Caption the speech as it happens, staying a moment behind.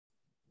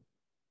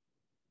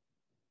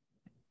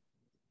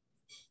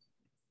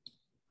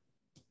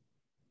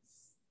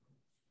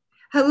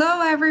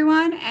Hello,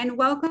 everyone, and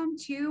welcome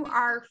to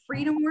our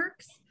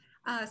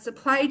FreedomWorks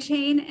Supply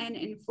Chain and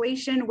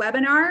Inflation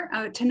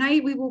webinar.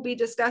 Tonight, we will be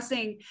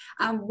discussing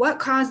what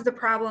caused the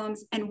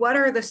problems and what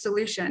are the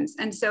solutions.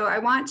 And so I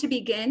want to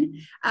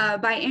begin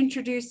by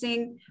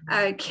introducing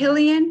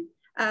Killian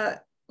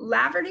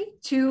Laverty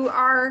to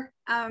our,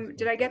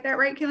 did I get that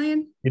right,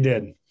 Killian? You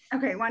did.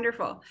 Okay,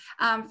 wonderful.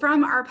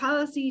 From our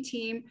policy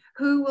team,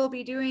 who will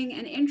be doing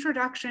an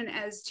introduction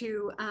as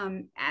to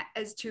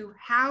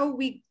how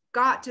we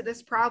got to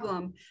this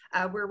problem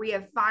where we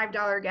have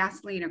 $5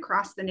 gasoline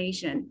across the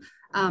nation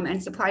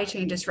and supply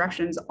chain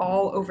disruptions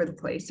all over the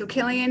place. So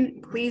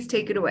Killian, please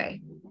take it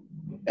away.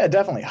 Yeah,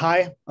 definitely.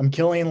 Hi, I'm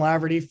Killian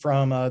Laverty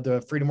from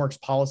the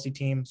FreedomWorks policy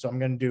team. So I'm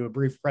going to do a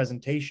brief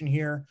presentation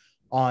here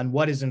on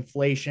what is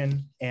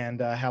inflation and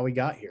how we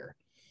got here.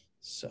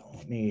 So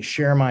let me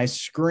share my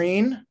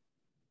screen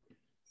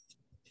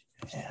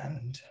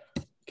and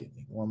give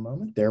me one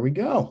moment. There we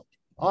go.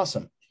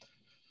 Awesome.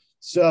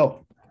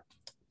 So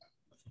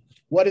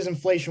what is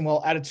inflation?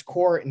 Well, at its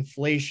core,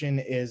 inflation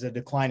is a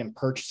decline in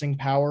purchasing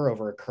power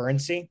over a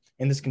currency.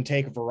 And this can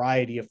take a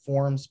variety of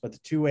forms, but the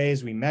two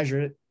ways we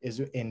measure it is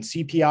in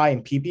CPI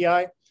and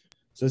PPI.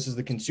 So this is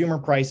the consumer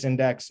price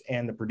index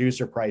and the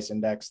producer price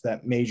index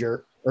that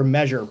measure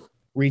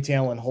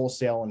retail and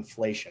wholesale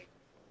inflation.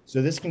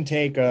 So this can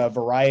take a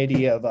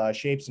variety of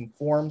shapes and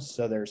forms.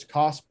 So there's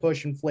cost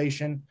push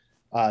inflation,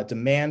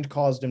 demand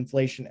caused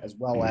inflation, as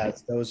well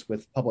as those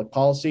with public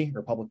policy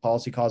or public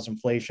policy caused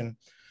inflation.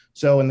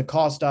 So in the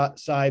cost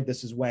side,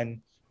 this is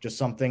when just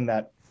something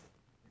that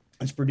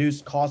is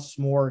produced costs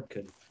more. It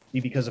could be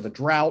because of a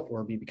drought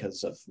or be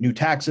because of new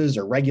taxes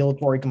or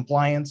regulatory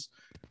compliance.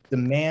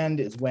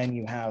 Demand is when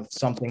you have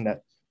something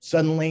that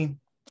suddenly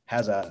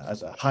has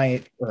a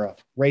high or a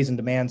raise in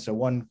demand. So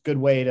one good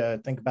way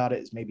to think about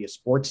it is maybe a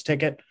sports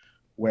ticket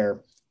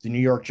where the New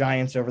York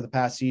Giants over the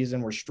past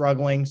season were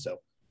struggling. So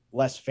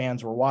less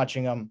fans were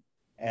watching them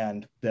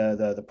and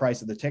the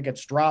price of the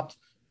tickets dropped.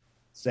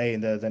 Say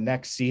the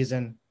next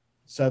season,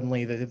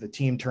 suddenly the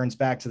team turns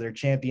back to their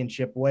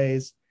championship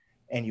ways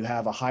and you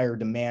have a higher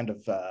demand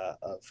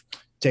of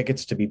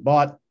tickets to be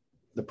bought.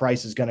 The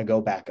price is going to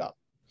go back up.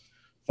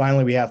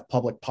 Finally, we have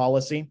public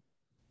policy.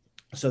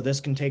 So this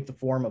can take the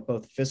form of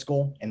both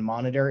fiscal and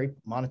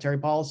monetary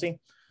policy.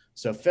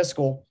 So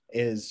fiscal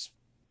is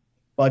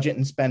budget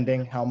and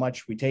spending, how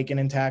much we take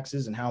in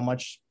taxes and how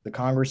much the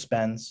Congress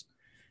spends.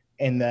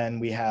 And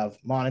then we have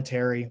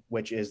monetary,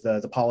 which is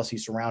the policy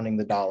surrounding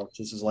the dollar.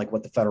 This is like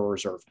what the Federal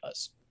Reserve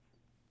does.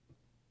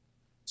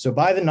 So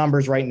by the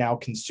numbers right now,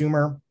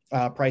 consumer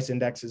price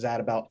index is at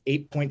about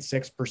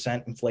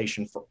 8.6%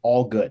 inflation for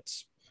all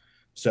goods.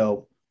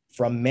 So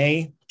from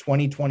May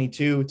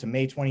 2022 to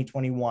May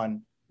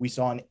 2021, we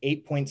saw an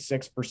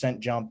 8.6%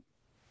 jump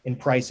in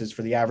prices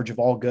for the average of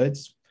all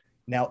goods.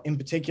 Now, in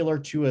particular,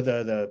 two of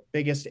the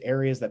biggest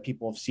areas that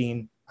people have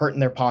seen hurt in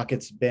their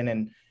pockets have been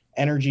in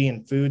energy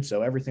and food.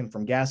 So everything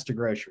from gas to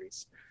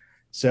groceries.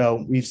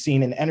 So we've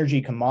seen in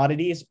energy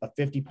commodities a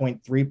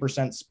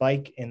 50.3%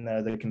 spike in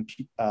the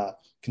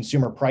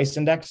consumer price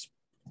index.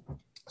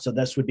 So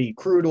this would be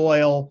crude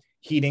oil,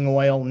 heating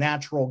oil,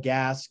 natural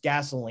gas,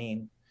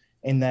 gasoline,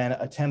 and then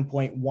a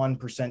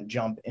 10.1%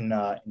 jump in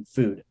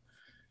food.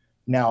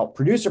 Now,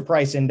 producer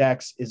price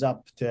index is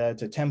up to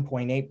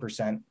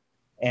 10.8%.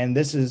 And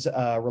this is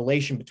a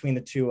relation between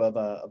the two of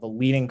a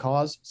leading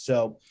cause.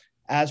 So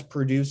as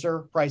producer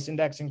price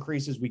index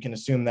increases, we can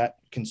assume that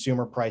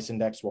consumer price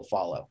index will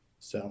follow.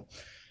 So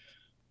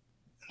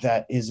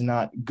that is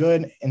not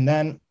good. And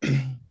then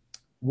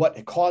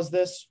what caused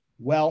this?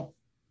 Well,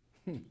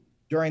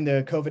 during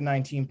the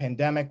COVID-19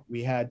 pandemic,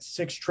 we had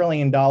 $6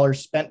 trillion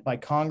spent by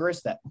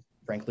Congress that,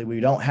 frankly, we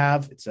don't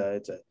have. It's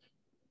a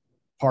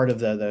part of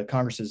the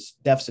Congress's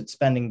deficit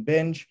spending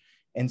binge,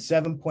 and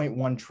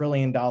 $7.1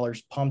 trillion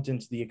pumped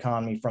into the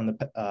economy from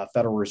the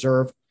Federal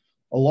Reserve,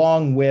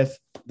 along with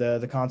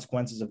the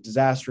consequences of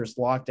disastrous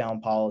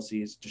lockdown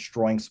policies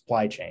destroying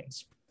supply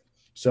chains.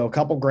 So a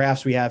couple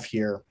graphs we have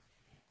here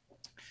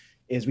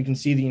is we can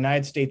see the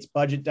United States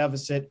budget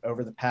deficit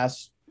over the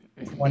past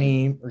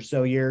 20 or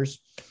so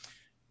years.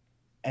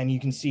 And you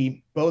can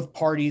see both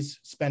parties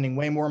spending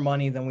way more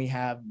money than we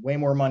have, way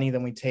more money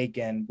than we take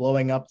in,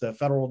 blowing up the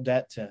federal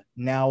debt to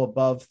now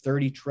above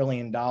 $30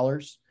 trillion.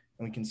 And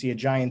we can see a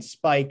giant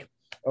spike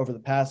over the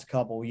past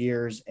couple of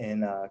years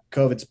in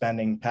COVID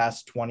spending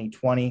past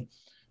 2020.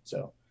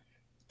 So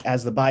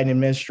as the Biden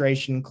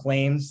administration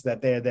claims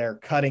that they're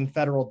cutting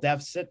federal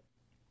deficit,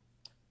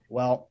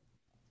 well,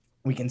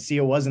 we can see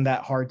it wasn't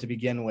that hard to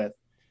begin with.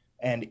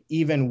 And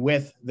even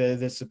with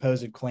the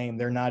supposed claim,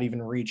 they're not even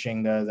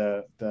reaching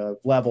the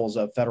levels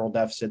of federal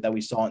deficit that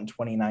we saw in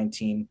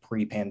 2019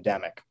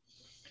 pre-pandemic.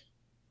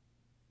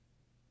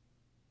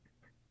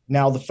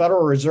 Now, the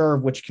Federal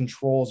Reserve, which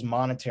controls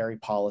monetary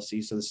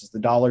policy, so this is the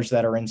dollars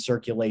that are in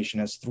circulation,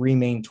 has three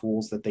main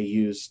tools that they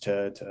use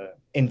to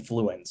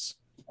influence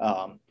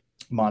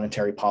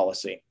monetary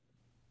policy.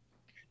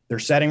 They're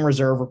setting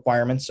reserve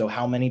requirements, so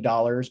how many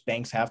dollars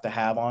banks have to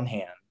have on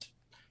hand,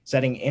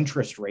 setting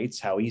interest rates,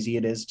 how easy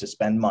it is to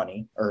spend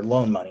money, or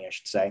loan money, I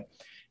should say,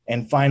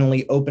 And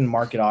finally, open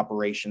market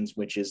operations,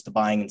 which is the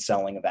buying and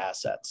selling of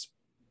assets.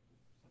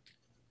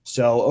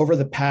 So over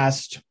the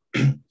past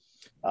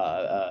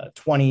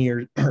 20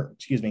 years,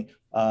 excuse me,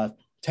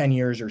 10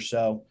 years or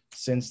so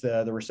since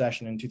the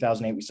recession in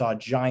 2008, we saw a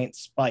giant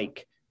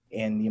spike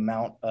in the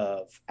amount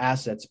of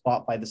assets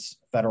bought by the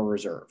Federal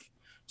Reserve.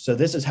 So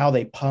this is how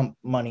they pump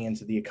money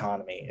into the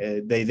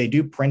economy. They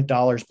do print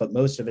dollars, but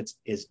most of it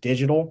is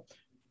digital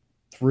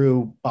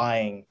through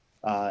buying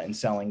and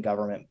selling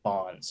government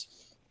bonds.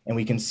 And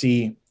we can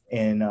see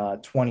in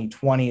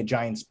 2020 a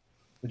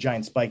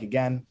giant spike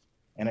again.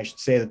 And I should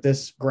say that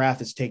this graph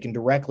is taken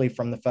directly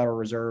from the Federal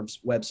Reserve's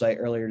website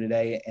earlier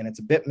today, and it's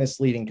a bit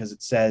misleading because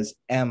it says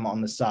M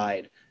on the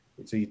side.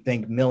 So you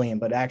think million,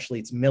 but actually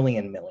it's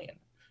million.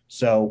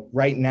 So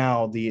right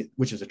now,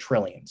 which is a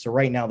trillion. So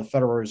right now, the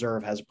Federal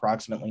Reserve has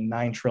approximately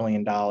 $9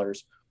 trillion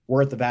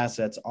worth of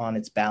assets on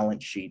its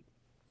balance sheet,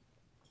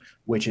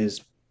 which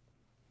is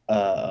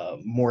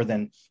more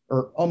than,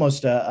 or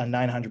almost a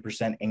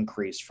 900%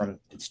 increase from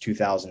its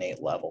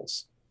 2008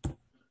 levels.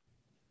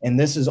 And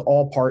this is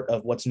all part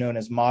of what's known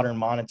as modern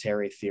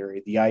monetary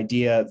theory, the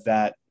idea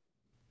that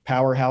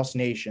powerhouse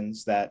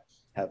nations that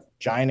have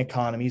giant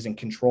economies and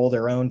control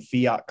their own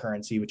fiat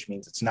currency, which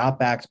means it's not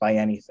backed by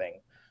anything,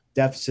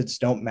 deficits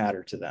don't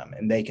matter to them,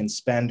 and they can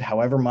spend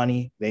however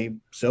money they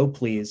so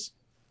please,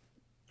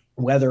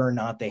 whether or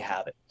not they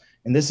have it.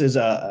 And this is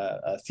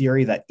a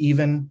theory that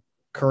even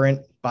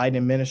current Biden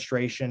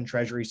administration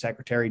Treasury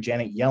Secretary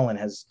Janet Yellen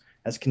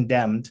has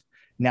condemned,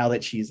 now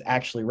that she's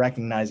actually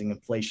recognizing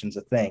inflation's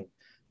a thing,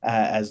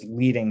 as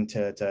leading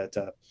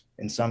to,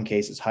 in some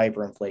cases,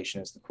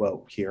 hyperinflation is the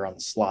quote here on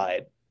the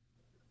slide.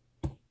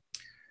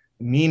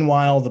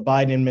 Meanwhile, the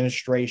Biden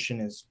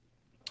administration is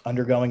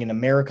undergoing an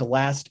America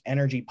Last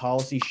energy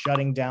policy,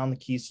 shutting down the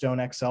Keystone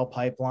XL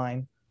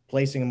pipeline,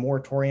 placing a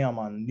moratorium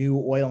on new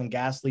oil and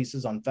gas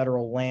leases on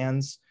federal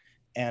lands,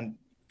 and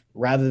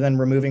rather than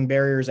removing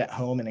barriers at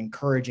home and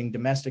encouraging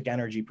domestic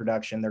energy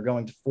production, they're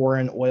going to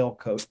foreign oil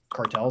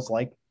cartels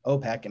like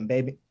OPEC and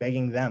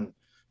begging them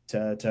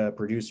to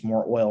produce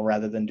more oil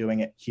rather than doing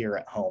it here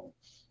at home.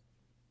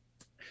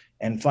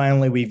 And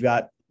finally,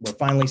 we're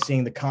finally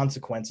seeing the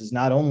consequences,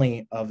 not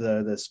only of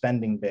the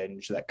spending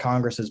binge that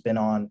Congress has been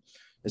on,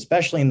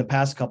 especially in the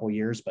past couple of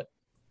years, but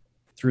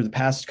through the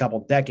past couple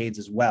of decades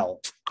as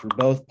well, through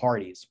both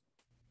parties.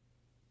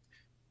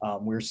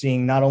 We're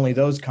seeing not only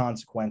those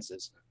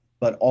consequences,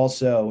 but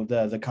also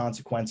the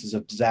consequences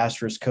of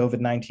disastrous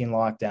COVID-19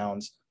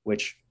 lockdowns,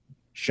 which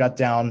shut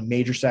down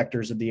major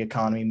sectors of the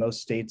economy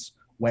most states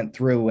went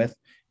through with,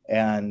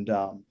 and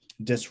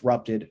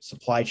disrupted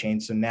supply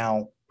chains. So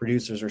now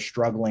producers are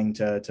struggling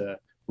to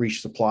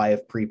reach supply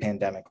of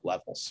pre-pandemic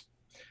levels.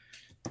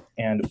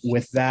 And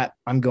with that,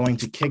 I'm going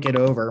to kick it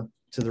over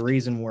to the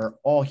reason we're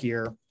all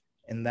here,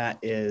 and that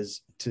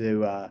is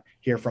to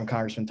hear from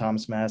Congressman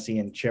Thomas Massie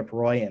and Chip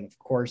Roy. And of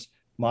course,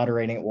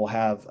 moderating it, we'll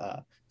have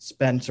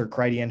Spencer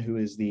Cridian, who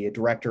is the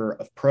Director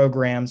of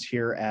Programs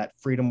here at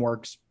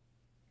FreedomWorks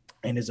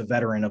and is a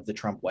veteran of the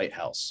Trump White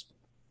House.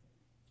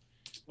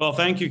 Well,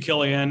 thank you,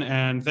 Killian,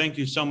 and thank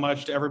you so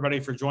much to everybody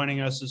for joining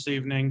us this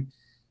evening.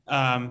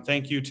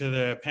 Thank you to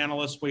the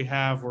panelists we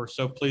have. We're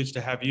so pleased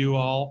to have you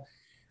all.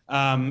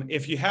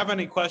 If you have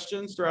any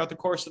questions throughout the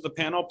course of the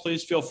panel,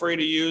 please feel free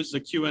to use the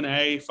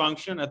Q&A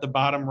function at the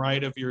bottom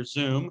right of your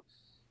Zoom,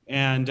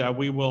 and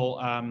we will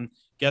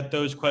get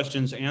those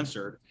questions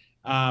answered.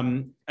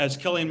 As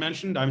Killian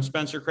mentioned, I'm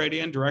Spencer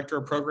Cridian, Director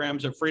of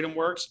Programs at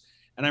FreedomWorks,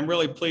 and I'm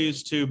really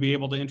pleased to be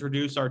able to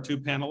introduce our two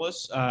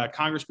panelists,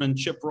 Congressman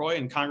Chip Roy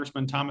and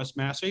Congressman Thomas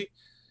Massie.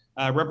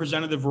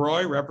 Representative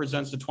Roy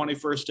represents the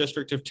 21st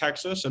District of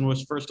Texas and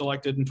was first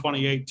elected in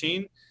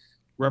 2018.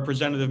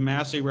 Representative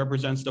Massie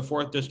represents the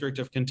 4th District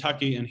of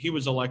Kentucky, and he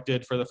was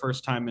elected for the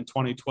first time in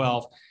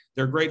 2012.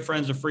 They're great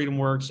friends of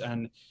FreedomWorks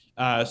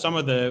and some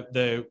of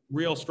the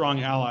real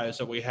strong allies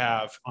that we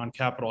have on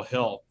Capitol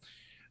Hill.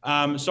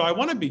 So I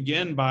want to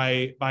begin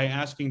by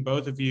asking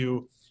both of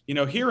you,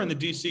 here in the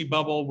DC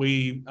bubble,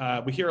 we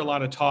hear a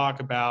lot of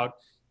talk about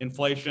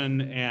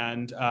inflation,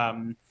 and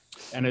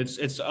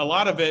it's a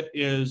lot of it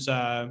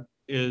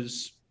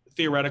is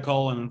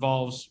theoretical and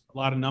involves a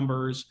lot of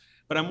numbers.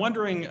 But I'm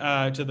wondering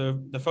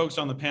to the folks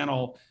on the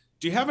panel,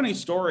 do you have any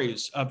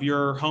stories of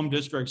your home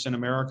districts in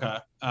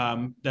America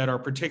that are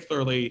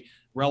particularly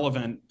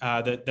relevant,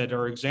 that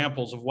are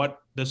examples of what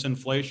this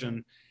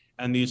inflation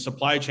and these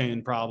supply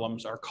chain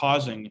problems are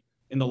causing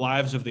in the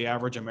lives of the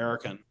average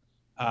American?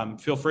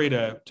 Feel free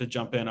to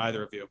jump in,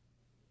 either of you.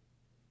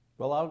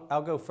 Well,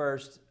 I'll go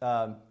first.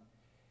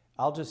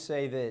 I'll just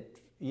say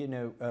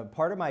that,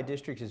 part of my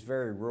district is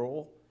very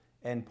rural,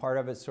 and part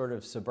of it's sort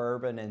of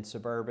suburban and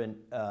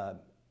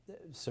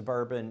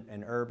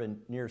urban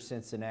near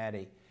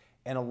Cincinnati.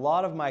 And a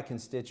lot of my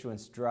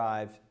constituents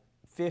drive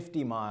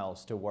 50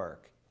 miles to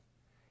work.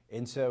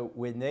 And so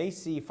when they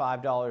see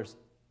 $5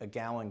 a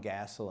gallon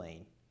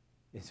gasoline,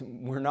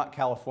 we're not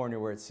California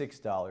where it's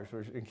 $6,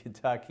 we're in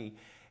Kentucky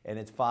and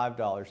it's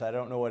 $5. I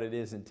don't know what it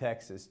is in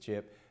Texas,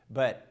 Chip,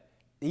 but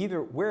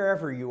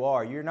wherever you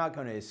are, you're not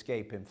going to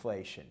escape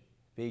inflation.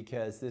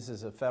 because this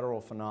is a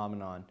federal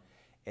phenomenon.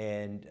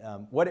 And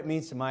what it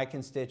means to my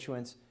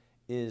constituents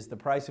is the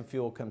price of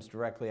fuel comes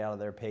directly out of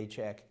their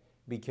paycheck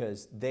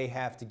because they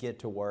have to get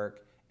to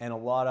work, and a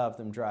lot of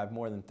them drive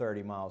more than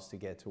 30 miles to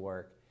get to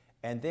work.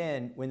 And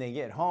then when they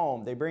get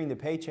home, they bring the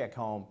paycheck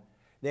home,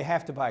 they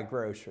have to buy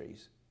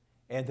groceries.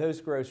 And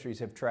those groceries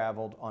have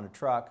traveled on a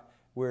truck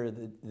where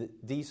the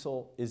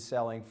diesel is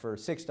selling for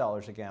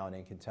 $6 a gallon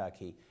in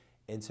Kentucky.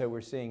 And so we're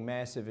seeing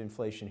massive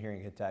inflation here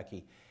in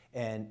Kentucky.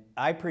 And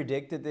I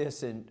predicted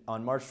this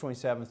on March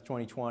 27th,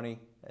 2020.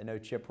 I know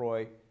Chip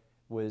Roy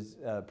was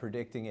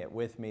predicting it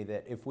with me,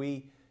 that if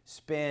we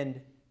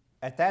spend,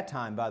 at that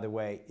time, by the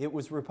way, it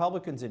was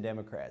Republicans and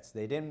Democrats.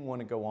 They didn't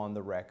want to go on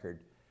the record.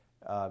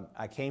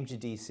 I came to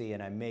DC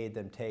and I made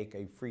them take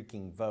a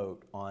freaking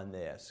vote on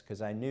this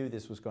because I knew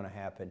this was going to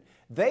happen.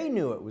 They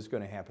knew it was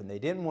going to happen. They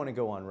didn't want to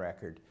go on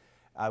record.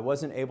 I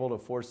wasn't able to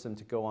force them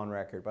to go on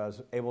record, but I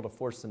was able to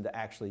force them to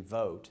actually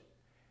vote.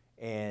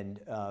 And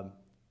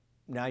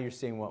now you're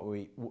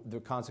seeing the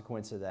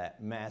consequence of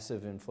that,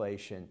 massive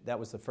inflation. That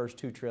was the first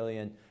 $2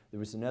 trillion. There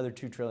was another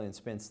 $2 trillion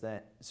spent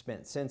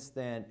since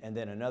then, and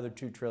then another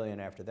 $2 trillion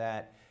after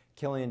that.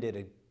 Killian did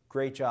a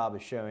great job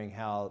of showing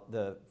how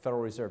the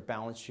Federal Reserve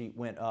balance sheet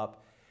went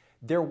up.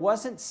 There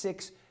wasn't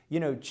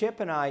Chip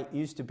and I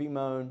used to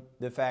bemoan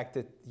the fact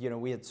that,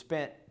 we had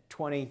spent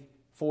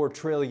 $24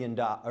 trillion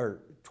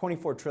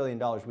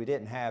we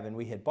didn't have, and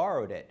we had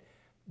borrowed it.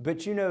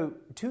 But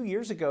 2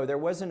 years ago, there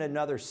wasn't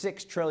another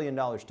 $6 trillion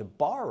to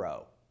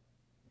borrow.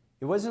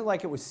 It wasn't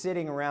like it was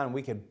sitting around and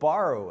we could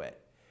borrow it.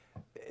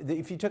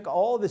 If you took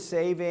all the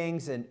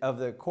savings of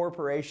the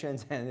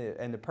corporations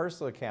and the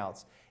personal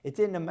accounts, it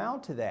didn't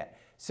amount to that.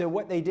 So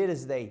what they did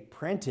is they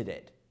printed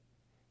it,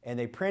 and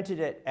they printed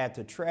it at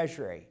the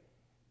Treasury,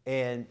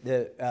 and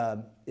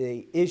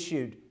they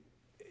issued,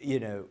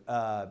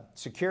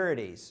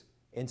 securities,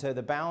 and so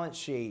the balance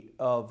sheet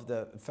of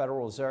the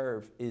Federal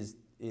Reserve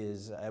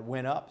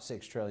went up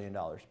 $6 trillion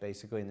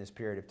basically in this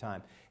period of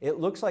time. It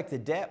looks like the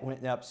debt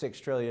went up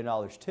 $6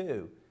 trillion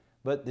too,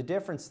 but the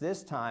difference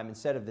this time,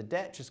 instead of the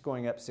debt just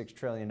going up $6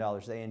 trillion,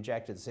 they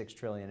injected $6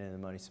 trillion in the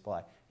money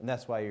supply, and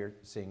that's why you're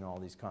seeing all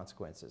these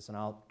consequences. And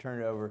I'll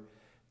turn it over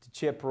to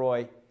Chip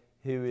Roy,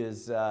 who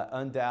is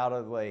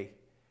undoubtedly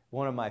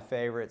one of my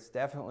favorites,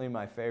 definitely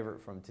my favorite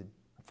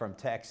from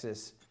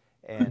Texas,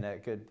 and a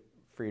good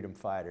freedom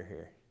fighter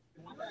here.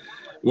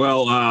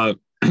 Well,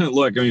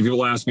 look,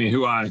 people ask me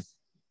who I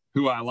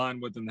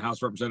align with in the House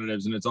of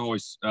Representatives, and it's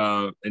always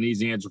an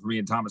easy answer for me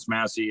and Thomas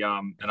Massie,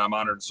 and I'm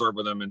honored to serve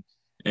with him.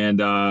 And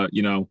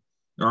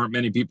there aren't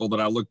many people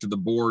that I look to the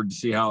board to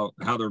see how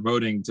they're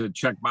voting to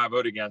check my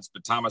vote against,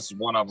 but Thomas is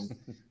one of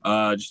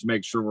them, just to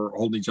make sure we're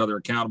holding each other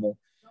accountable.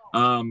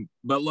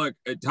 But look,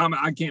 Tom,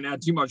 I can't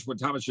add too much what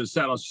Thomas just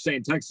said. I was just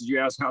saying, Texas, you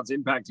asked how it's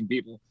impacting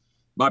people.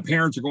 My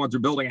parents are going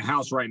through building a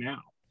house right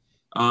now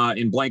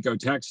in Blanco,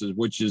 Texas,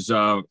 which is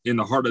in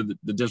the heart of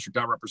the district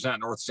I represent,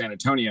 North San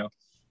Antonio.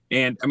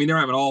 And they're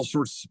having all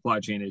sorts of supply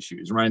chain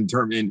issues, right?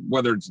 In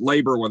whether it's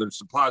labor, whether it's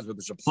supplies, whether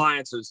it's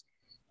appliances.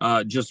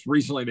 Just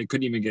recently, they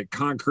couldn't even get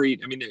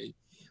concrete.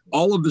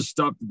 All of the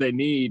stuff that they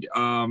need,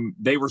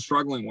 they were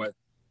struggling with.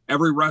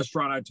 Every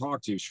restaurant I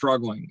talked to,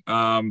 struggling.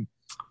 I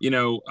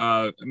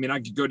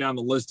could go down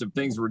the list of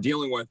things we're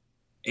dealing with,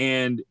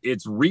 and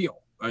it's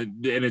real,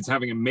 and it's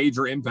having a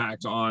major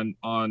impact on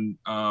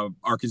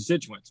our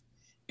constituents.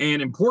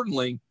 And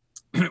importantly,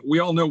 we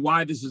all know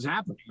why this is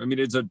happening.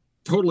 It's a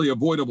totally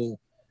avoidable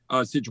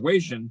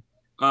situation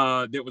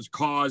that was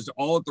caused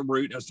all at the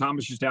root, as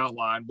Thomas just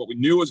outlined, what we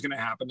knew was going to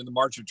happen in the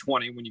March of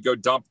 20, when you go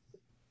dump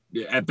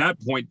at that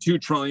point $2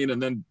 trillion,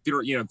 and then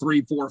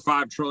 3, 4,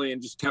 5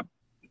 trillion just kept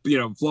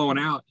flowing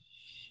out,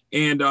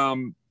 and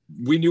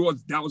we knew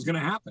that was going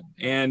to happen,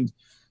 and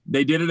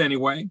they did it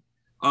anyway.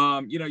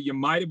 You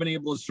might have been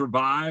able to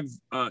survive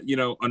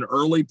an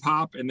early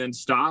pop and then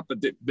stop,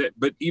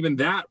 but even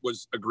that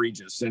was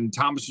egregious, and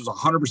Thomas was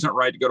 100%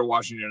 right to go to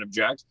Washington and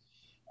object.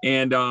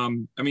 And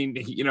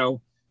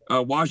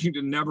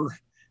Washington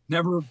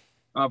never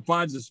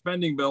finds a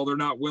spending bill they're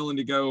not willing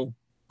to go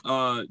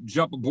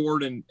jump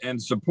aboard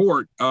and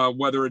support,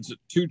 whether it's a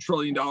 $2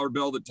 trillion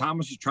bill that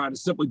Thomas is trying to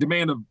simply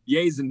demand of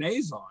yays and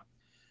nays on,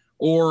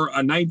 or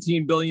a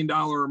 $19 billion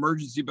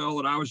emergency bill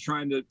that I was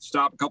trying to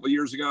stop a couple of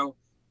years ago.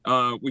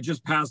 We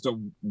just passed a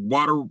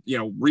water,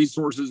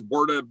 resources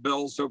WRDA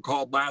bill,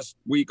 so-called, last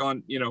week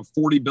on,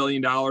 $40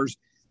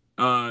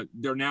 billion.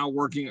 They're now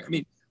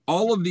working.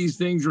 All of these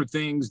things are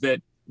things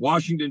that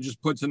Washington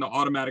just puts in the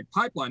automatic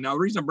pipeline. Now, the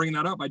reason I'm bringing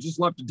that up, I just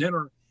left a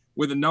dinner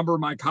with a number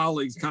of my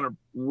colleagues kind of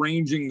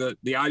ranging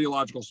the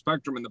ideological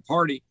spectrum in the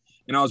party.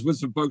 And I was with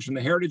some folks from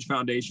the Heritage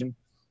Foundation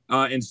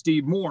and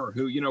Steve Moore,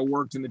 who,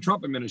 worked in the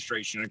Trump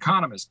administration, an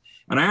economist.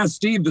 And I asked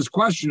Steve this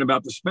question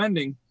about the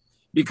spending,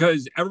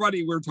 because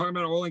we were talking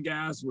about oil and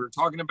gas, we were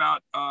talking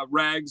about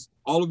regs,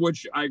 all of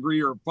which I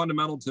agree are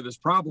fundamental to this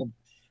problem.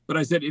 But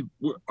I said, do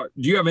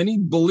you have any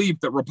belief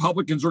that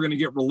Republicans are going to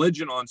get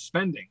religion on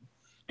spending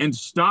and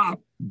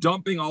stop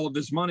dumping all of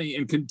this money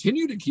and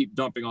continue to keep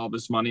dumping all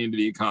this money into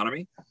the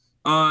economy?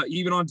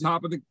 even on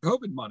top of the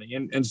COVID money.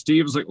 And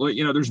Steve was like, well,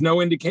 there's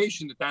no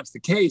indication that that's the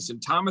case.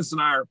 And Thomas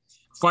and I are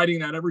fighting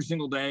that every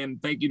single day.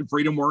 And thank you to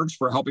FreedomWorks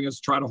for helping us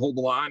try to hold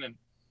the line and,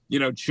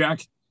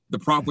 check the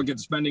profligate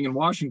spending in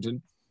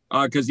Washington.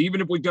 Because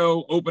even if we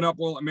go open up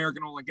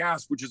American oil and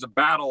gas, which is a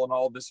battle and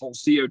all this whole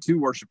CO2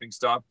 worshiping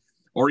stuff,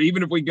 or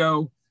even if we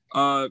go,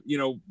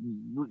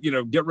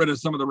 get rid of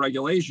some of the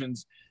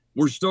regulations,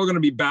 we're still going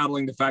to be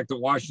battling the fact that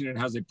Washington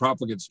has a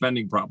profligate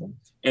spending problem,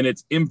 and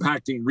it's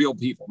impacting real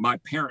people. My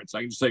parents,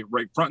 I can just say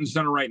right front and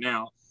center right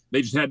now,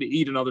 they just had to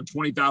eat another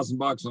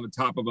 $20,000 on the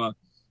top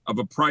of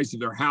a price of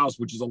their house,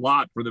 which is a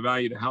lot for the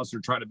value of the house they're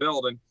trying to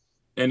build.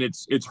 And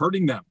it's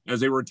hurting them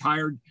as a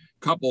retired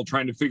couple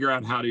trying to figure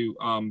out how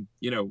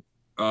to,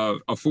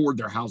 afford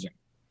their housing.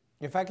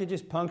 If I could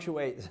just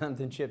punctuate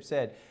something Chip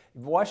said,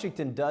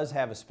 Washington does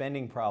have a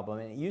spending problem,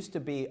 and it used to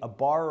be a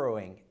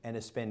borrowing and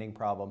a spending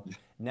problem.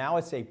 Now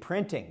it's a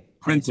printing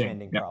and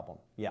spending problem.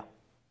 Yeah.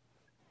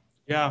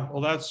 Yeah.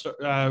 Well,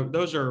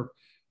 those are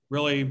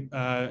really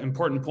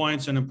important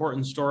points and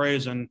important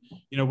stories. And,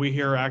 we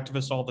hear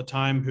activists all the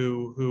time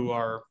who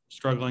are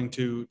struggling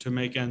to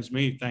make ends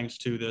meet thanks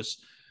to this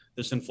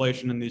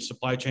inflation and these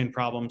supply chain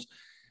problems.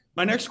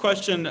 My next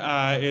question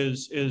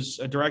is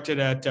directed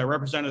at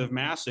Representative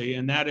Massie,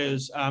 and that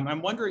is,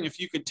 I'm wondering if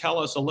you could tell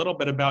us a little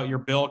bit about your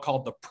bill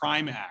called the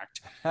Prime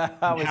Act,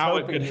 and how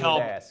it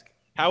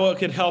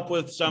could help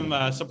with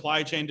some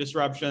supply chain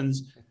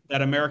disruptions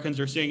that Americans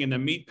are seeing in the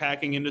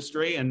meatpacking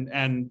industry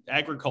and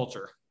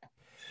agriculture.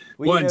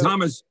 Well,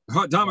 Thomas,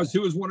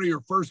 who was one of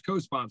your first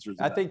co-sponsors?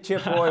 I think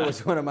Chip Roy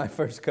was one of my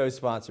first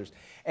co-sponsors.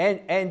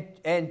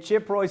 And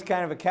Chip Roy's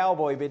kind of a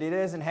cowboy, but he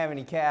doesn't have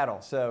any cattle,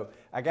 so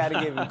I got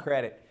to give him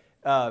credit.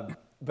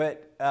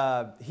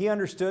 But he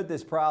understood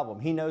this problem.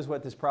 He knows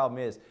what this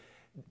problem is.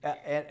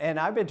 And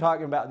I've been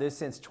talking about this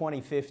since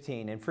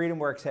 2015, and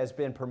FreedomWorks has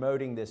been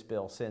promoting this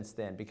bill since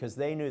then because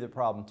they knew the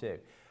problem too.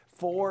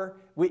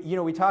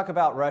 We talk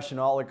about Russian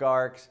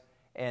oligarchs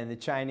and the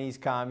Chinese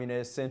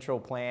communists, central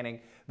planning,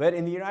 but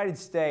in the United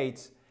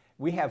States,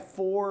 we have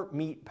 4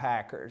 meat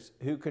packers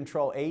who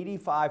control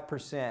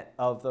 85%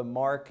 of the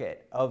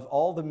market of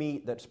all the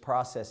meat that's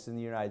processed in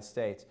the United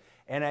States.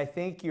 And I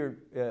think your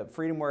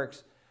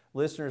FreedomWorks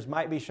listeners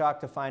might be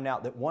shocked to find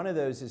out that one of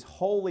those is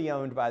wholly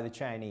owned by the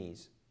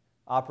Chinese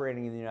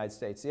operating in the United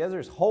States. The other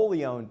is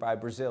wholly owned by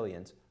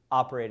Brazilians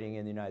operating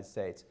in the United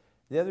States.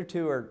 The other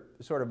 2 are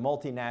sort of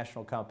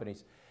multinational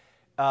companies.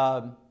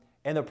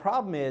 And the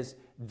problem is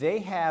they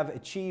have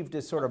achieved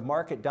this sort of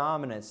market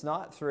dominance,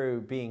 not through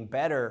being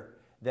better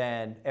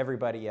than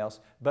everybody else,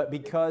 but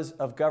because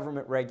of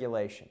government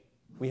regulation.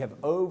 We have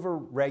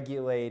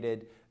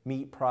over-regulated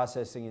meat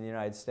processing in the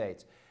United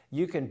States.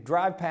 You can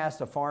drive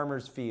past a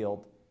farmer's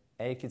field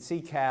and you can see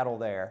cattle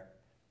there,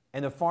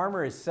 and the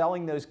farmer is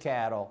selling those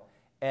cattle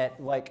at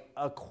like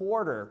a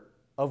quarter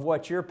of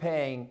what you're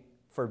paying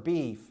for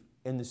beef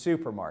in the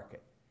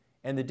supermarket.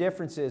 And the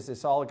difference is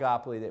this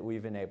oligopoly that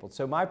we've enabled.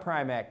 So my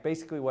Prime Act,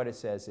 basically what it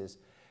says is,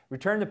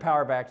 return the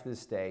power back to the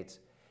states.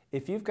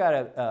 If you've got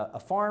a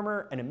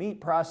farmer and a meat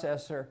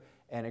processor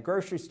and a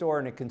grocery store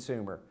and a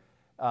consumer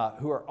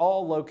who are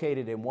all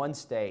located in one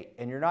state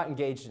and you're not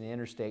engaged in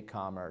interstate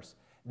commerce,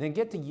 then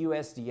get the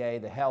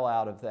USDA the hell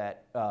out of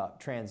that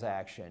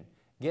transaction.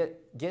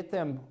 Get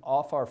them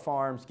off our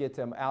farms, get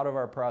them out of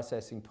our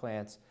processing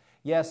plants.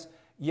 Yes,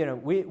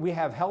 we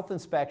have health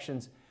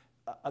inspections.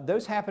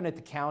 Those happen at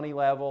the county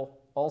level.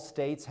 All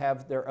states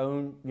have their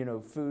own,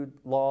 food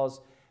laws.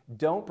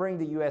 Don't bring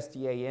the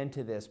USDA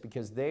into this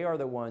because they are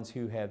the ones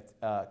who have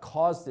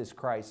caused this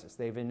crisis.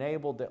 They've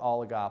enabled the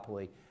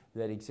oligopoly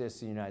that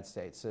exists in the United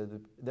States. So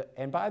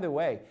and by the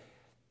way,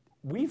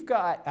 we've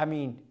got,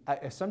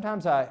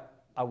 sometimes I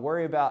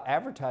worry about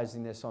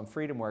advertising this on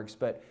FreedomWorks,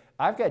 but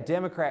I've got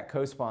Democrat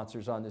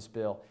co-sponsors on this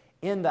bill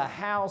in the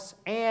House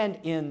and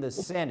in the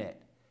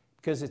Senate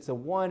because it's the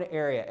one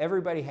area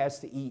everybody has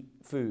to eat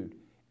food.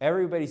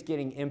 Everybody's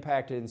getting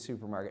impacted in the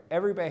supermarket.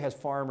 Everybody has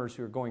farmers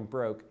who are going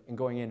broke and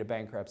going into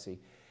bankruptcy.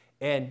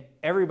 And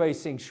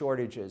everybody's seeing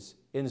shortages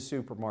in the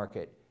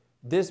supermarket.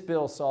 This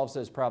bill solves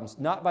those problems,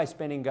 not by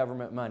spending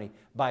government money,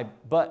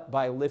 but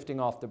by lifting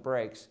off the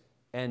brakes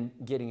and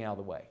getting out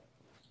of the way.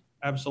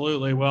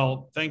 Absolutely.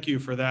 Well, thank you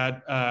for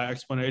that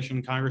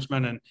explanation,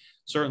 Congressman, and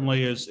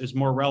certainly is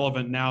more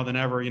relevant now than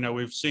ever.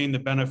 We've seen the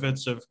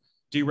benefits of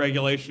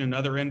deregulation in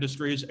other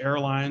industries,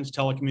 airlines,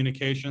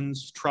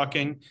 telecommunications,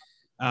 trucking.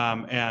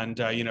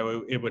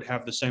 It would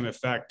have the same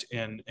effect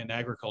in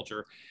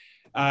agriculture.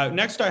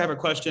 Next, I have a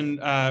question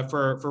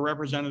for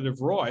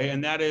Representative Roy,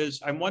 and that is,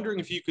 I'm wondering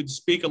if you could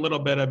speak a little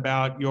bit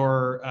about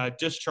your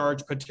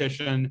discharge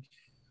petition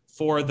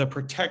for the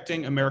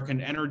Protecting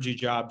American Energy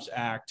Jobs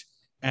Act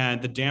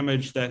and the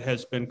damage that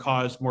has been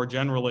caused more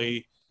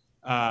generally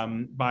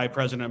by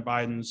President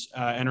Biden's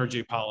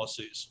energy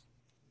policies.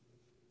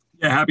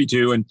 Yeah, happy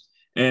to.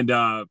 And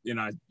I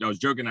was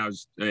joking, I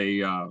was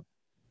a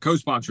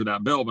co-sponsor of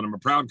that bill, but I'm a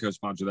proud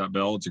co-sponsor of that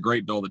bill. It's a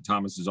great bill that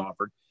Thomas has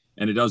offered,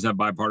 and it does have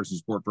bipartisan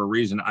support for a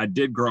reason. I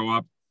did grow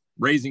up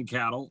raising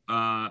cattle.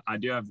 I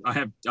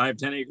have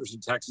 10 acres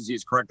in Texas.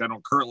 He's correct. I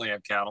don't currently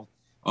have cattle,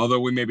 although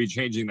we may be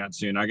changing that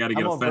soon. I got to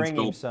get a fence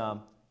built.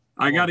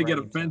 I got to get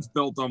a fence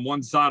built on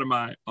one side of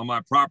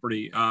my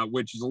property,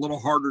 which is a little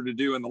harder to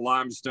do in the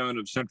limestone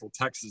of Central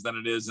Texas than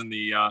it is in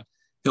the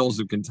hills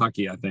of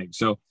Kentucky, I think.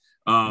 So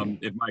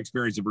if my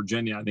experience in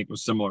Virginia, I think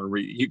was similar.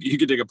 You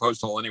could dig a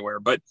post hole anywhere.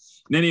 But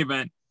in any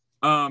event,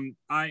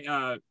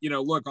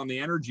 look, on the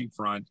energy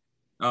front,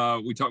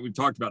 we've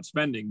talked about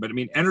spending, but I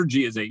mean,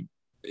 energy is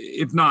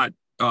if not,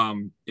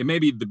 it may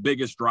be the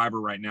biggest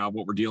driver right now of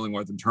what we're dealing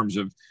with in terms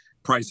of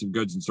price of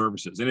goods and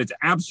services. And it's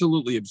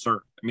absolutely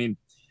absurd. I mean,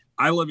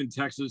 I live in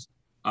Texas.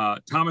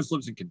 Thomas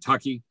lives in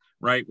Kentucky,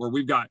 right? Where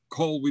we've got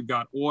coal, we've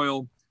got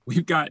oil,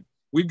 we've got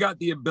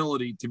the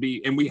ability to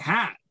be, and we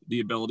had the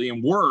ability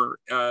and were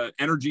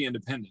energy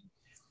independent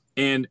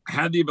and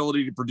had the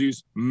ability to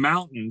produce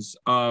mountains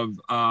of,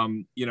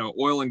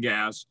 oil and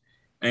gas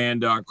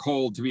and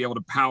coal to be able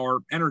to power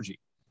energy.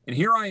 And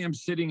here I am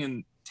sitting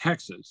in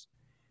Texas,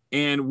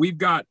 and we've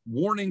got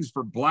warnings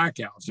for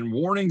blackouts and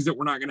warnings that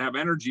we're not going to have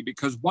energy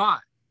because why?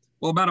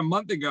 Well, about a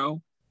month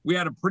ago, we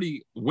had a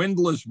pretty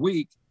windless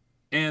week,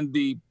 and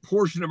the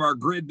portion of our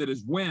grid that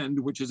is wind,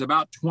 which is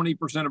about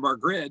 20% of our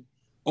grid,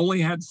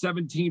 only had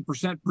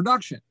 17%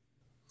 production.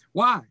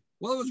 Why?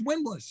 Well, it was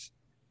windless.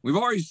 We've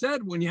already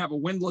said when you have a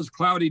windless,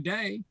 cloudy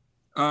day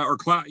that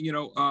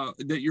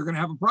you're going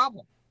to have a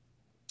problem.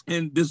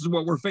 And this is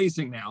what we're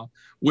facing now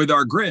with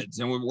our grids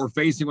and what we're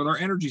facing with our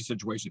energy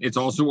situation. It's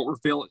also what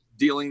we're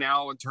dealing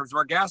now in terms of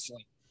our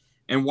gasoline.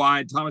 And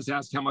why Thomas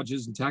asked how much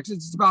is in Texas.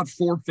 It's about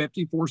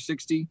 $4.50,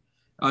 $4.60.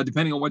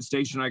 Depending on what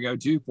station I go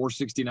to,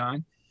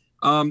 $4.69.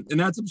 And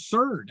that's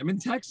absurd. I'm in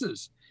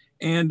Texas.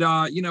 And,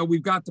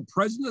 we've got the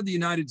president of the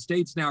United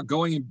States now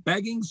going and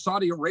begging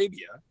Saudi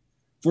Arabia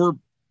for,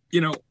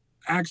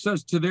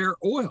 access to their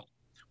oil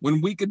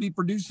when we could be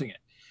producing it.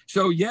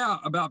 So, yeah,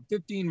 about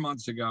 15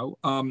 months ago,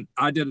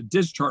 I did a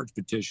discharge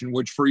petition,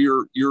 which for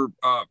your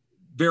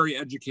very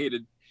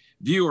educated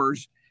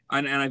viewers,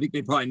 and I think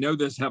they probably know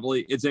this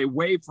heavily, it's a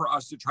way for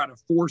us to try to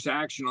force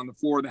action on the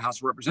floor of the House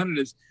of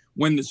Representatives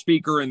when the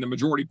Speaker and the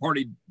majority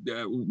party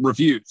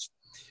refuse.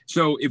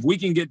 So if we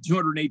can get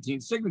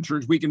 218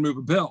 signatures, we can move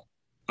a bill.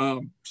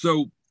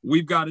 So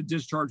we've got a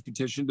discharge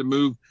petition to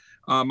move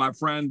my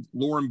friend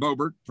Lauren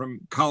Boebert from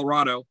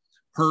Colorado,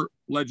 her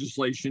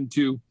legislation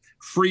to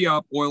free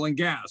up oil and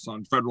gas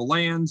on federal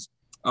lands,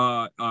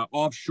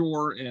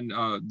 offshore and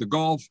the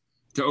Gulf,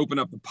 to open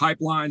up the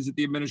pipelines that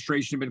the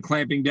administration had been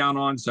clamping down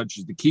on, such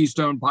as the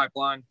Keystone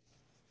pipeline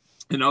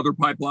and other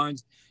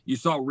pipelines. You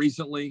saw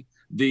recently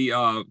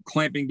the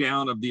clamping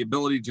down of the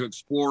ability to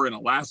explore in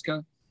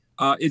Alaska.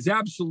 It's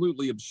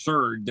absolutely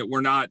absurd that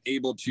we're not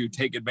able to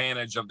take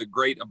advantage of the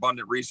great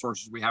abundant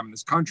resources we have in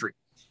this country.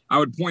 I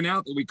would point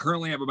out that we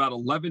currently have about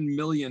 11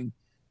 million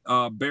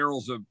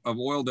barrels of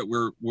oil that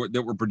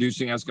we're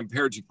producing, as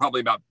compared to probably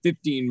about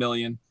 15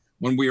 million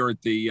when we were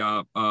at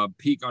the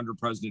peak under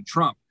President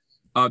Trump.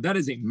 That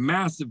is a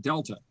massive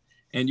delta.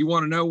 And you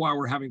want to know why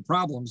we're having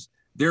problems?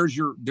 There's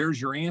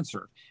your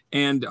answer.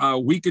 And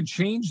we could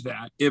change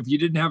that if you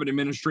didn't have an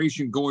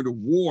administration going to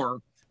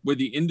war with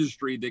the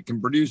industry that can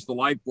produce the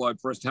lifeblood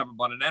for us to have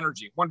abundant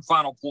energy. One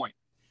final point.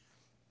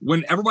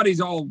 When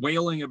everybody's all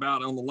wailing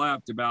about on the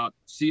left about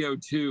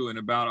CO2 and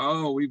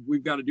about,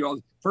 we've got to do all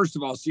this. First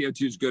of all,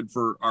 CO2 is good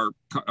for our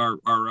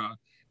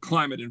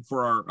climate and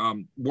for our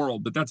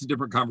world, but that's a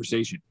different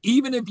conversation.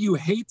 Even if you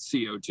hate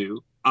CO2,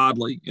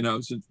 oddly,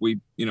 since we,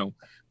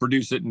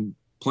 produce it and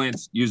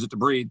plants use it to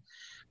breathe,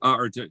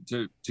 or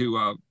to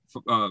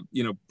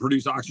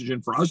produce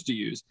oxygen for us to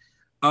use,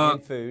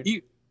 and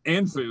food.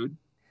 And food.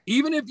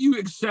 Even if you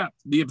accept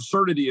the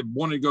absurdity of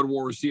wanting to go to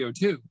war with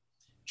CO2,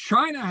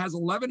 China has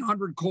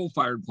 1,100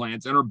 coal-fired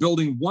plants and are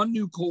building one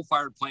new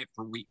coal-fired plant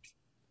per week.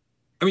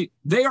 I mean,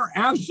 they are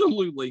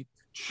absolutely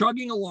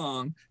chugging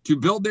along to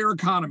build their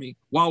economy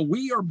while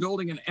we are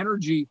building an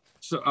energy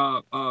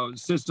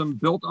system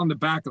built on the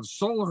back of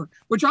solar,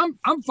 which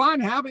I'm fine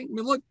having. I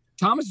mean, look,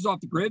 Thomas is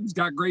off the grid. He's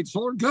got great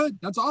solar. Good.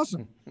 That's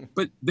awesome.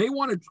 But they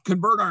want to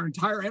convert our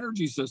entire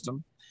energy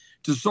system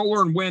to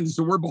solar and wind,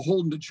 so we're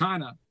beholden to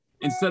China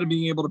instead of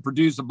being able to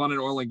produce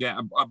abundant oil and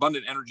gas,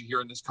 abundant energy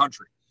here in this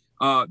country.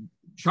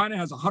 China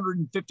has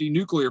 150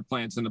 nuclear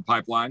plants in the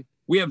pipeline.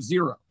 We have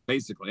 0,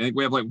 basically. I think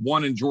we have like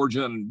 1 in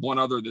Georgia and 1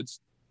 other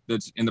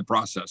that's in the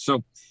process.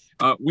 So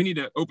we need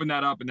to open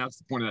that up, and that's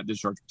the point of that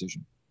discharge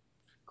petition.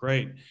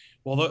 Great.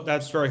 Well,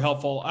 that's very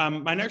helpful.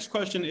 My next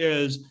question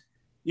is,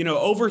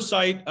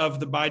 oversight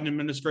of the Biden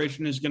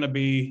administration is going to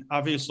be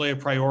obviously a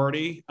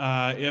priority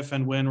if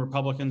and when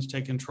Republicans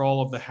take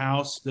control of the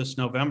House this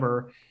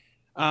November.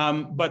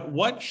 But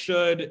what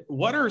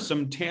are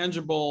some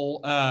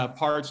tangible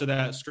parts of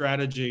that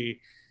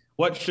strategy?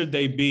 What should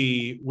they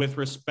be with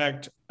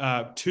respect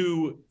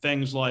to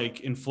things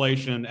like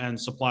inflation and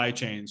supply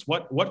chains?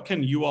 What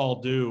can you all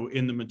do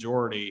in the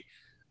majority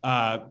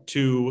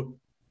to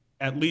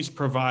at least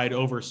provide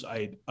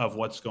oversight of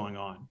what's going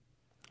on?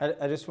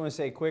 I just want to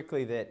say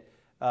quickly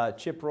that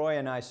Chip Roy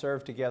and I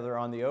served together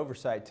on the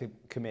Oversight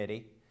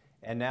Committee,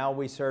 and now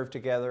we serve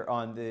together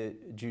on the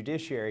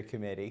Judiciary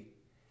Committee.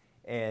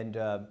 And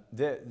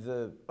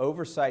the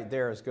oversight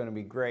there is going to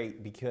be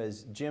great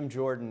because Jim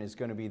Jordan is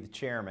going to be the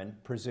chairman,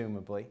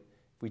 presumably,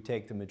 if we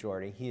take the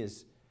majority.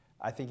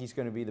 I think he's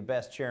going to be the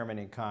best chairman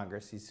in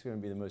Congress. He's going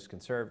to be the most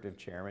conservative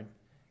chairman.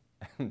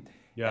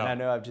 Yeah. And I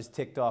know I've just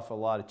ticked off a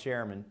lot of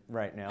chairmen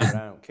right now, but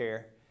I don't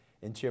care.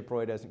 And Chip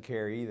Roy doesn't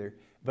care either.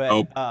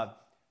 But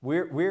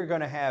we're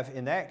going to have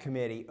in that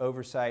committee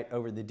oversight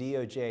over the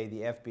DOJ,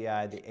 the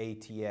FBI, the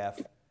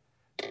ATF,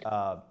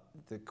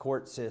 the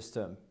court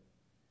system.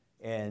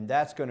 And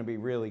that's going to be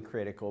really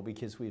critical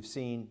because we've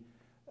seen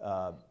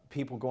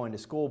people going to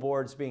school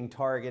boards being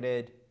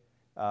targeted.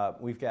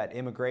 We've got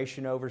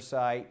immigration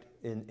oversight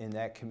in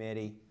that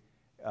committee.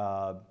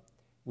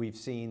 We've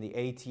seen the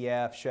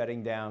ATF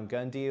shutting down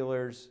gun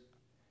dealers.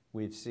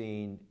 We've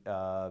seen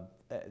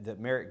the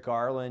Merrick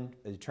Garland,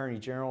 the Attorney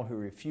General, who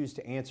refused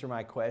to answer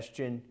my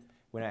question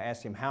when I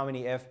asked him how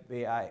many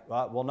FBI,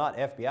 well, not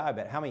FBI,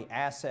 but how many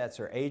assets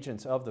or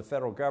agents of the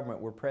federal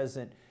government were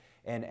present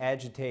and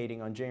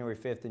agitating on January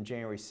 5th and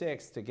January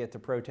 6th to get the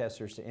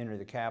protesters to enter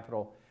the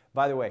Capitol.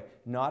 By the way,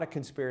 not a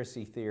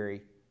conspiracy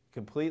theory,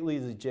 completely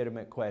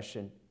legitimate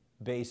question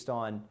based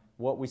on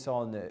what we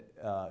saw in the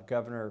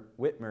Governor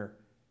Whitmer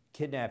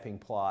kidnapping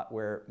plot,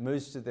 where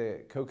most of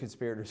the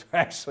co-conspirators are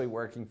actually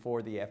working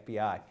for the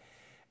FBI.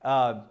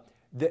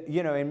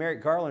 And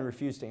Merrick Garland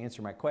refused to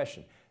answer my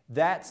question.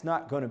 That's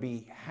not going to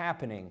be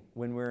happening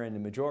when we're in the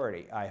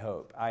majority, I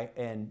hope.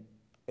 And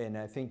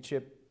I think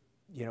Chip,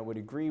 would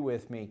agree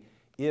with me.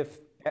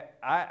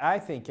 I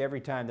think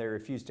every time they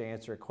refuse to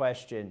answer a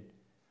question,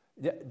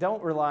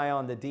 don't rely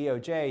on the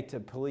DOJ to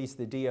police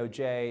the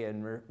DOJ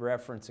and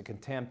reference a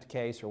contempt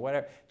case or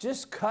whatever.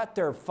 Just cut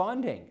their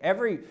funding.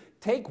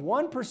 Take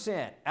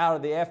 1% out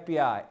of the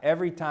FBI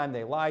every time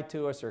they lie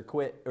to us or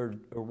quit or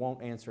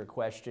won't answer a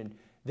question.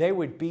 They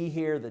would be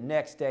here the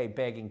next day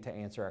begging to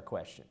answer our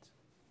questions.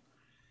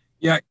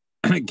 Yeah,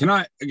 I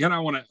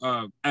want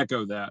to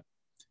echo that.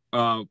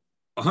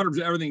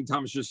 100% everything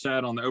Thomas just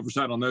said on the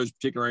oversight on those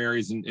particular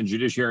areas in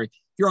judiciary.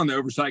 If you're on the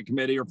oversight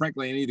committee or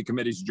frankly any of the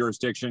committees of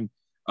jurisdiction,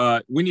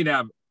 we need to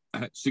have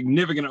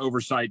significant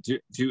oversight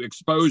to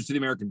expose to the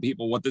American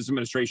people what this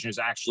administration is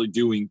actually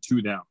doing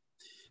to them.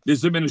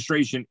 This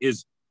administration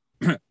is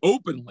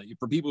openly,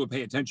 for people who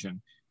pay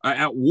attention,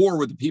 at war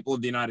with the people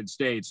of the United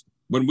States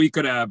when we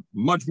could have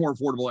much more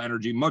affordable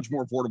energy, much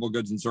more affordable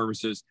goods and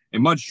services, a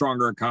much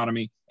stronger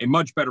economy, a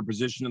much better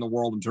position in the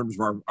world in terms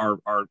of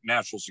our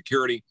national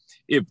security,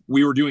 if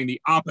we were doing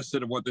the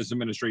opposite of what this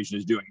administration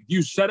is doing. If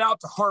you set out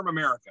to harm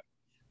America,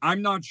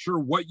 I'm not sure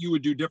what you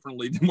would do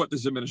differently than what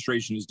this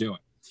administration is doing.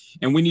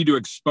 And we need to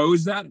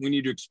expose that. We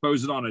need to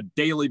expose it on a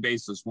daily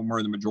basis when we're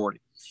in the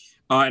majority.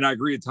 And I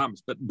agree with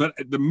Thomas. But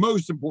the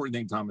most important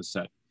thing Thomas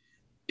said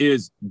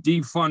is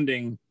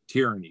defunding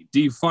tyranny,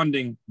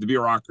 defunding the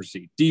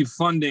bureaucracy,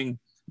 defunding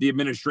the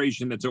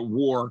administration that's at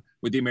war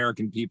with the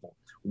American people.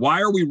 Why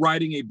are we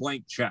writing a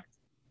blank check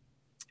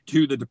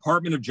to the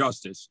Department of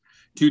Justice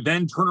to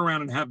then turn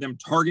around and have them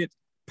target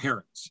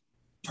parents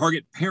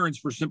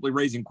for simply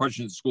raising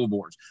questions at school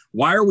boards?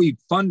 Why are we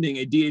funding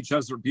a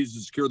DHS that refuses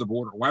to secure the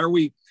border? Why are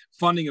we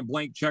funding a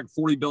blank check,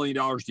 $40 billion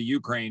to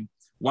Ukraine,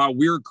 while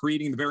we're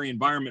creating the very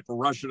environment for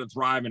Russia to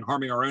thrive and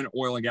harming our own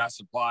oil and gas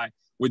supply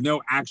with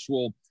no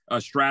actual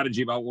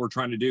strategy about what we're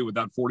trying to do with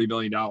that $40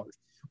 billion?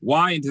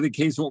 Why, into the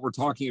case of what we're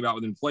talking about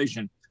with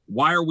inflation,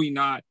 why are we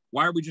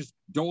just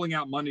doling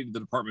out money to the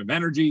Department of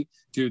Energy,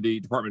 to the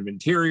Department of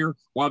Interior,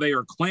 while they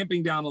are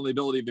clamping down on the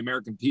ability of the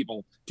American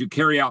people to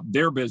carry out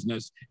their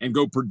business and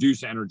go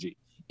produce energy?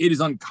 It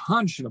is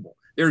unconscionable.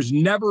 There's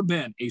never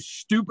been a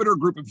stupider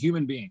group of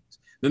human beings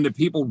than the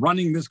people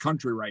running this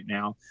country right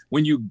now.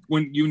 When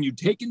you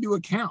take into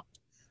account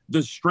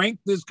the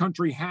strength this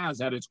country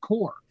has at its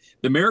core,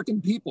 the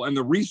American people and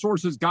the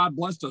resources God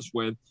blessed us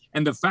with,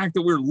 and the fact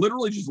that we're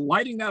literally just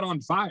lighting that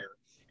on fire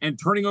and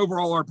turning over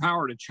all our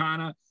power to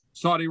China,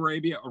 Saudi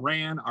Arabia,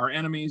 Iran, our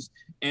enemies,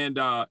 and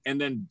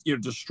then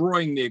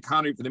destroying the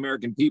economy for the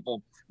American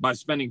people by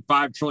spending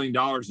 $5 trillion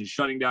and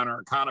shutting down our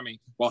economy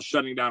while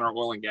shutting down our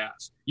oil and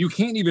gas. You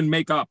can't even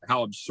make up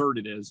how absurd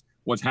it is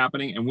what's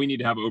happening, and we need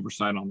to have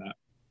oversight on that.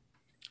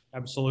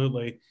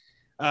 Absolutely.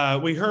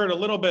 We heard a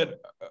little bit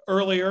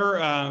earlier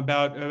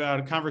about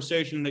a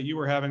conversation that you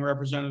were having,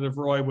 Representative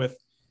Roy,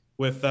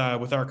 with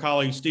our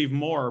colleague Steve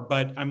Moore.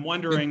 But I'm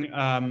wondering,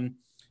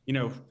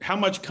 how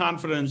much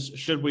confidence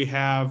should we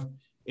have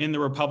in the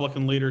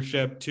Republican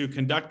leadership to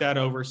conduct that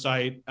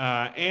oversight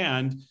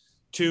and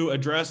to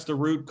address the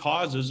root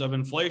causes of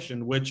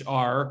inflation, which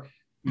are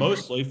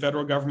mostly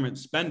federal government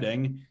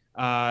spending?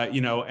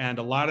 And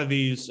a lot of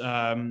these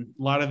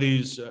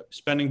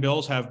spending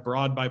bills have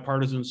broad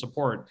bipartisan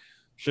support.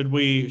 Should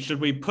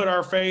we put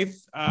our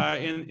faith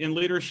in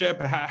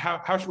leadership?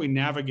 How should we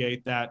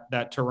navigate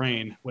that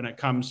terrain when it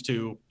comes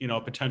to a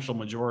potential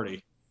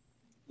majority?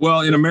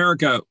 Well, in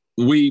America,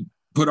 we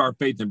put our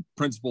faith in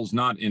principles,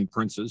 not in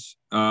princes.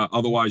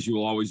 Otherwise, you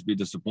will always be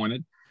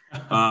disappointed.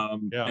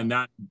 And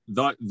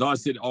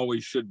thus it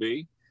always should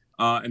be.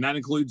 And that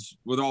includes,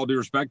 with all due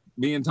respect,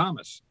 me and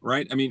Thomas,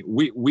 right? I mean,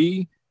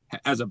 we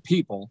as a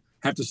people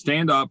have to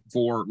stand up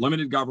for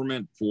limited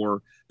government,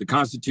 for the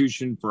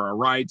Constitution, for our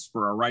rights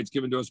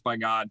given to us by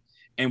God.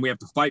 And we have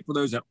to fight for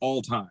those at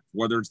all times,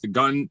 whether it's the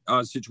gun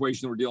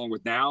situation that we're dealing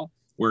with now,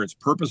 where it's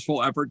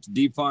purposeful effort to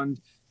defund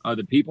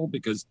the people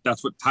because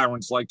that's what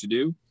tyrants like to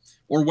do,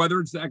 or whether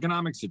it's the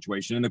economic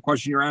situation. And the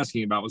question you're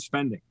asking about was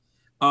spending.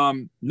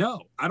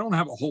 No, I don't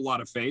have a whole lot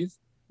of faith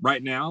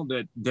right now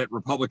that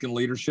Republican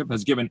leadership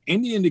has given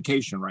any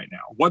indication right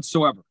now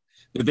whatsoever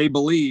that they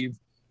believe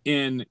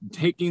in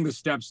taking the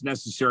steps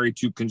necessary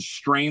to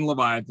constrain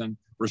Leviathan,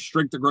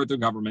 restrict the growth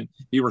of government,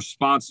 be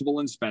responsible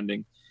in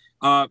spending.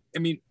 I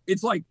mean,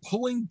 it's like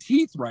pulling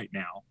teeth right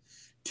now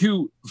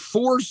to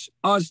force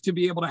us to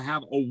be able to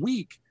have a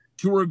week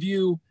to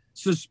review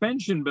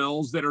suspension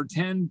bills that are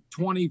 10,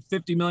 20,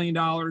 $50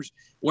 million,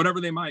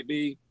 whatever they might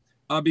be,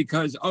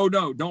 because, oh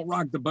no, don't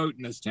rock the boat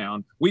in this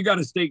town. We got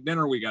a steak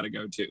dinner we got to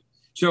go to.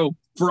 So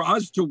for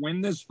us to win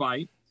this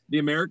fight, the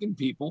American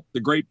people, the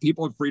great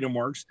people of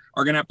FreedomWorks,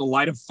 are going to have to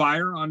light a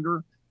fire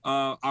under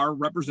our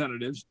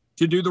representatives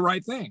to do the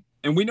right thing.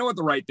 And we know what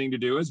the right thing to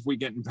do is if we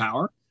get in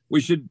power. We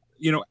should,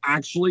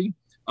 actually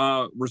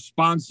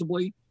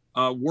responsibly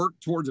work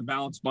towards a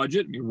balanced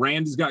budget. I mean,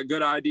 Rand has got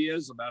good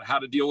ideas about how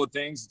to deal with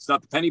things. It's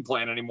not the penny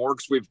plan anymore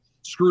because we've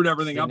screwed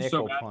everything up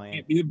so bad. It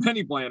can't be the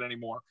penny plan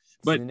anymore.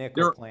 But the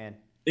nickel plan.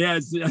 Yeah, I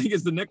think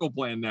it's the nickel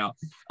plan now.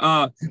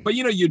 But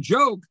you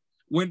joke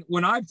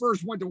when I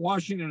first went to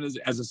Washington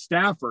as a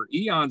staffer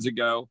eons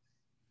ago,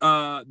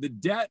 the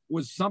debt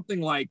was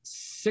something like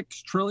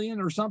 $6 trillion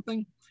or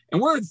something,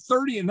 and we're at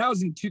 30, and that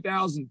was in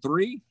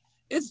 2003.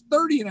 It's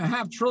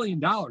 $30.5 trillion.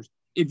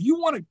 If you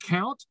want to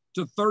count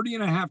to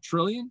 $30.5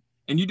 trillion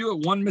and you do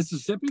it one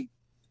Mississippi,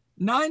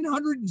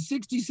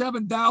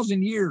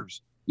 967,000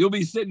 years you'll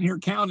be sitting here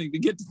counting to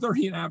get to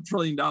 $30.5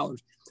 trillion.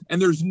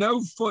 And there's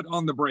no foot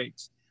on the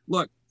brakes.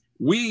 Look,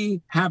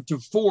 we have to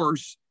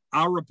force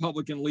our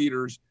Republican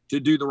leaders to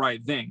do the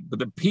right thing, but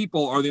the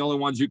people are the only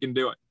ones who can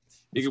do it.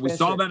 Because we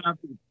saw that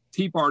after the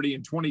Tea Party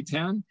in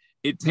 2010.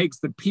 It takes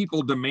the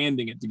people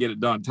demanding it to get it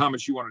done.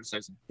 Thomas, you wanted to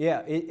say something. Yeah,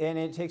 and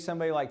it takes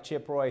somebody like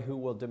Chip Roy who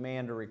will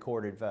demand a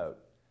recorded vote.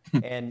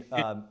 And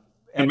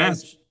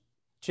Massie.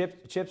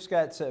 Chip's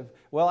got some,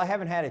 well, I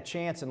haven't had a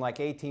chance in like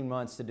 18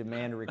 months to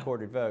demand a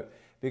recorded vote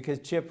because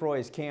Chip Roy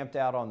is camped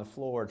out on the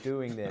floor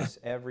doing this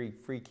every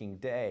freaking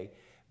day.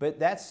 But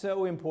that's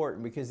so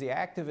important because the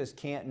activists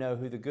can't know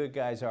who the good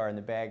guys are and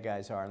the bad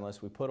guys are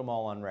unless we put them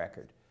all on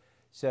record.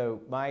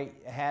 So my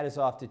hat is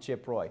off to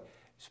Chip Roy.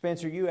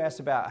 Spencer, you asked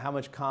about how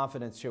much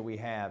confidence should we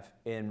have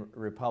in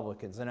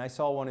Republicans, and I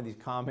saw one of these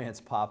comments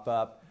pop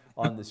up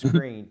on the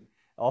screen.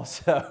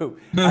 Also,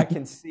 I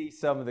can see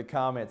some of the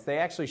comments. They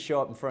actually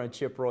show up in front of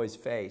Chip Roy's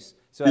face,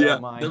 so I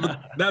don't mind.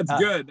 That's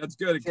good. That's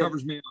good. It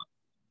covers me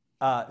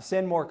up.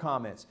 Send more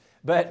comments.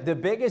 But the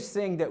biggest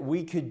thing that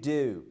we could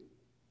do,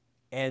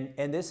 and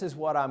this is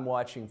what I'm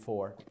watching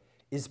for,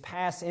 is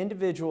pass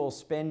individual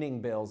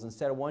spending bills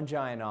instead of one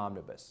giant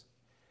omnibus.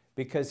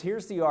 Because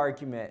here's the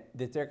argument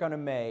that they're going to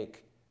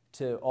make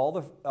to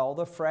all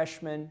the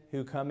freshmen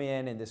who come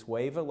in this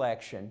wave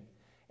election,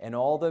 and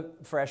all the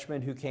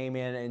freshmen who came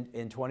in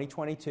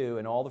 2022,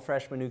 and all the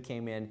freshmen who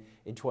came in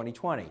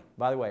 2020.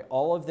 By the way,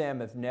 all of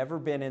them have never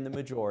been in the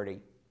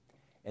majority,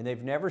 and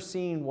they've never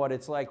seen what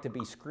it's like to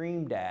be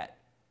screamed at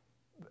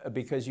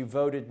because you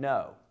voted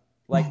no.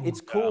 Like,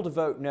 it's cool to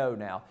vote no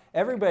now.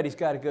 Everybody's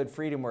got a good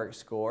FreedomWorks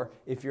score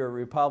if you're a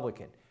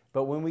Republican.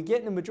 But when we get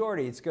in the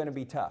majority, it's going to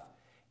be tough.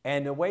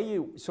 And the way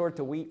you sort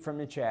the wheat from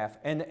the chaff,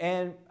 and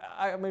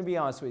I'm going to be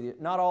honest with you,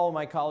 not all of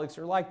my colleagues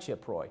are like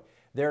Chip Roy.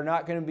 They're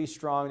not going to be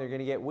strong. They're going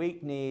to get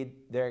weak-kneed.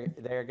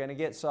 They're going to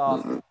get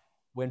soft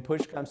when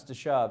push comes to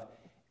shove.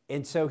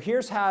 And so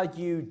here's how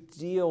you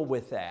deal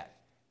with that.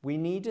 We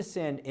need to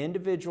send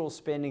individual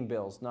spending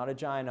bills, not a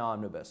giant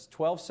omnibus,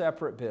 12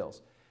 separate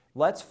bills.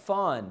 Let's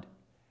fund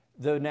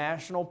the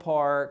national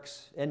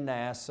parks and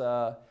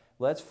NASA.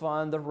 Let's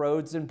fund the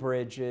roads and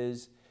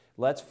bridges.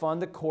 Let's fund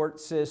the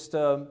court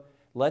system.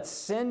 Let's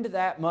send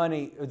that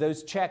money,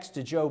 those checks,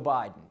 to Joe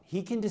Biden.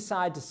 He can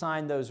decide to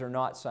sign those or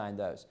not sign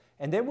those.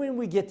 And then when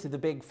we get to the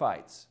big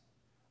fights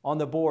on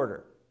the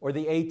border or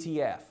the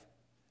ATF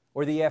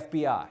or the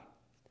FBI,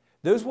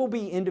 those will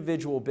be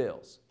individual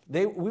bills.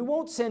 We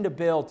won't send a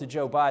bill to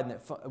Joe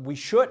Biden we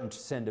shouldn't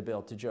send a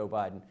bill to Joe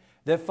Biden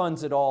that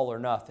funds it all or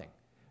nothing,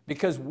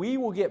 because we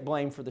will get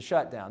blamed for the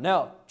shutdown.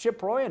 Now, Chip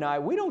Roy and I,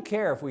 we don't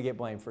care if we get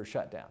blamed for a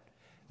shutdown,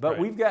 but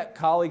we've got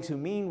colleagues who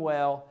mean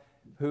well,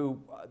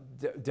 who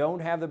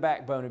don't have the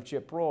backbone of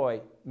Chip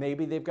Roy.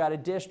 Maybe they've got a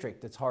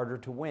district that's harder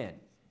to win,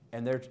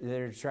 and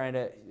they're trying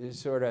to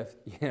sort of,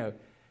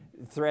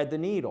 thread the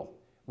needle.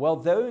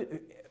 Well,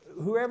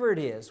 whoever it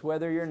is,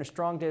 whether you're in a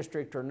strong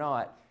district or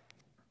not,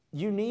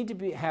 you need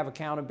to have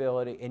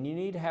accountability, and you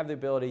need to have the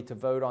ability to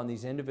vote on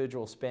these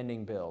individual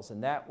spending bills.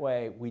 And that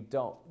way we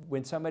don't,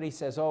 when somebody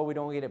says, oh, we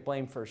don't get it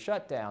blamed for a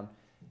shutdown,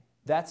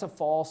 that's a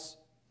false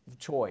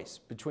choice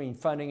between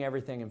funding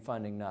everything and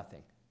funding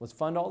nothing. Let's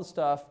fund all the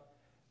stuff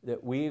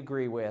that we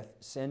agree with,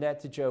 send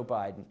that to Joe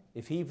Biden.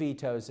 If he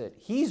vetoes it,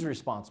 he's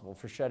responsible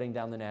for shutting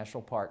down the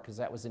national park because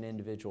that was an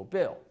individual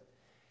bill.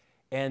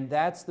 And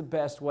that's the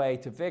best way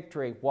to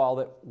victory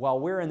while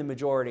we're in the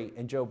majority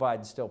and Joe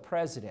Biden's still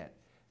president.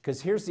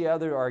 Because here's the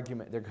other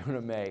argument they're going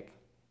to make.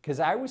 Because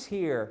I was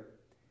here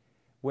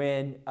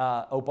when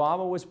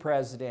Obama was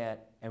president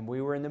and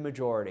we were in the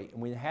majority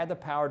and we had the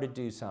power to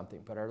do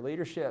something, but our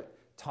leadership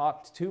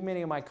talked too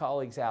many of my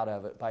colleagues out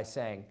of it by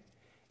saying,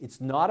 it's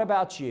not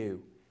about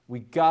you, we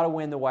got to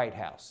win the White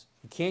House.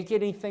 You can't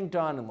get anything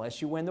done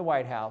unless you win the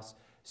White House,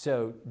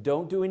 so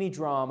don't do any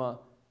drama,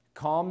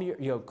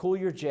 cool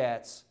your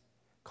jets,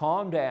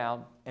 calm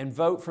down, and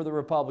vote for the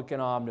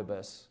Republican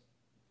omnibus,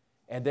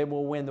 and then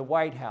we'll win the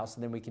White House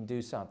and then we can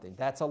do something.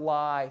 That's a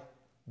lie.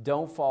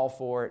 Don't fall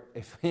for it.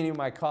 If any of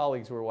my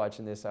colleagues were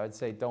watching this, I would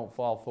say don't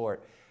fall for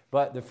it.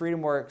 But the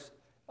FreedomWorks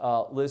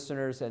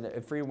listeners and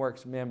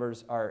FreedomWorks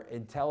members are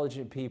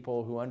intelligent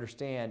people who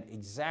understand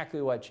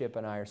exactly what Chip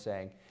and I are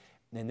saying,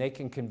 and they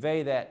can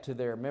convey that to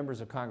their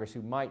members of Congress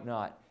who might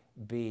not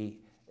be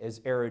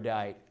as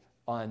erudite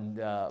on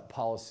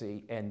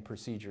policy and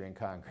procedure in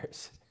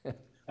Congress.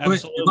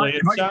 Absolutely.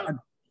 If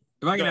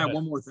I can add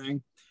one more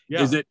thing,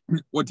 is that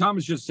what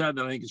Thomas just said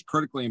that I think is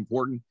critically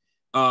important,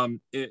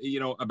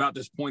 about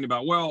this point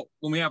about, well,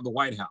 when we have the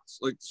White House,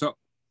 so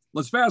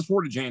let's fast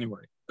forward to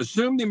January.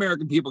 Assume the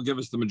American people give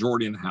us the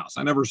majority in the House.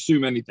 I never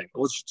assume anything,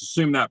 but let's just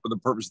assume that for the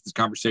purpose of this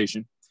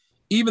conversation,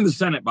 even the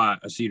Senate by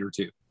a seat or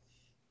two.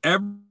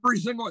 Every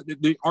single,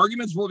 the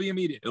arguments will be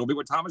immediate. It'll be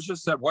what Thomas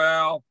just said.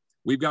 Well,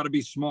 we've got to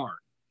be smart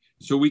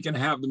so we can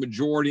have the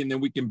majority and then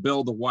we can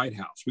build the White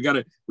House.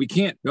 We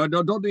can't,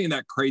 don't do any of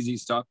that crazy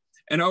stuff.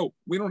 And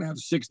we don't have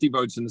 60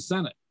 votes in the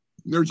Senate.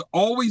 There's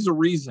always a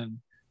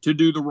reason to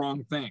do the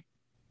wrong thing.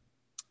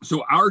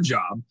 So our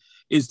job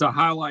is to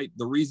highlight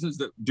the reasons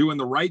that doing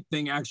the right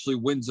thing actually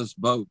wins us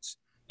votes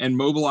and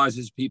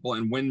mobilizes people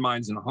and win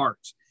minds and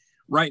hearts.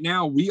 Right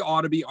now, we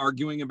ought to be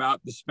arguing about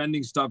the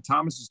spending stuff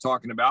Thomas is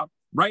talking about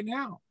right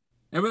now.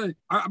 But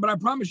I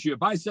promise you,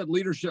 if I said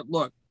leadership,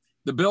 look,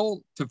 the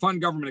bill to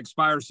fund government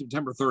expires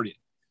September 30th.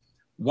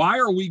 Why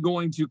are we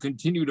going to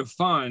continue to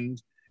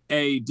fund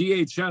a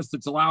DHS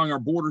that's allowing our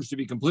borders to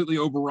be completely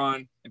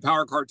overrun,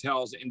 empower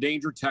cartels,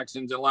 endanger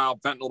Texans, and allow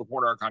fentanyl to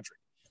pour to our country?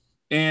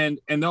 And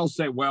they'll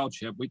say, well,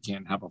 Chip, we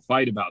can't have a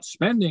fight about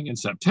spending in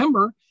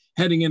September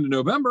heading into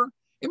November.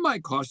 It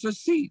might cost us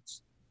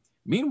seats.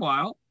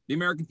 Meanwhile, the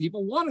American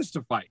people want us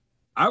to fight.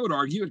 I would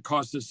argue it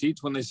costs us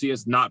seats when they see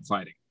us not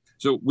fighting.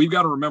 So we've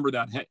got to remember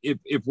that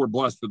if we're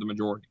blessed with the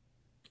majority.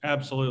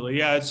 Absolutely.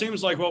 Yeah, it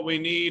seems like what we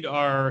need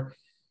are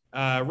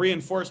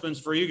reinforcements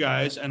for you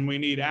guys, and we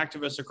need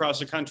activists across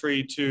the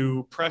country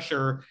to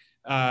pressure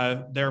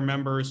their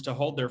members to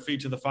hold their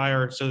feet to the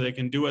fire so they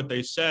can do what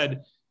they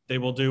said they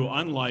will do,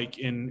 unlike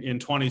in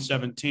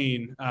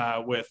 2017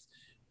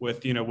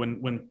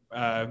 when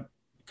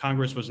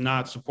Congress was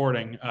not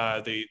supporting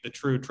the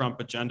true Trump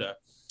agenda.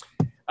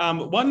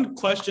 One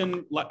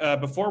question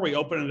before we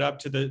open it up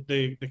to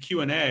the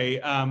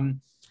Q&A,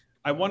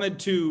 I wanted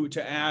to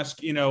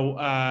ask,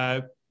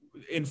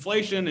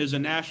 inflation is a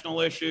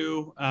national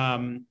issue.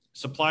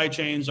 Supply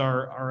chains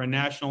are a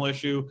national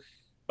issue.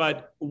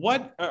 But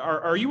what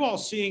are you all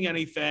seeing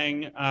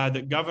anything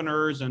that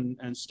governors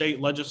and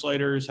state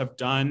legislators have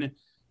done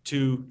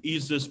to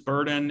ease this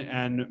burden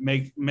and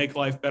make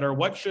life better?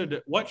 What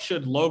should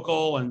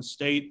local and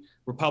state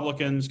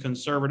Republicans,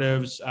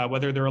 conservatives,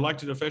 whether they're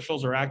elected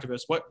officials or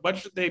activists, what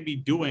should they be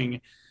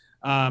doing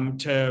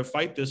to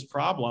fight this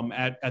problem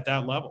at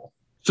that level?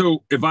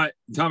 So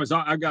Thomas,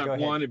 I've got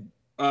one,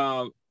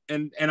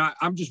 and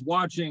I'm just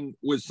watching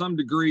with some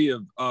degree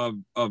of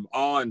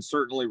awe and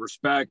certainly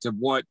respect of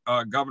what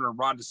Governor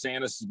Ron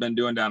DeSantis has been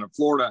doing down in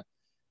Florida.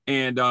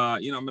 And,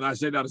 I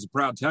say that as a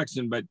proud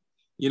Texan, but,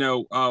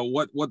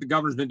 what the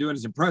governor's been doing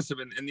is impressive.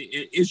 And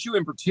the issue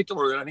in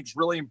particular that I think is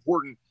really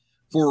important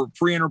for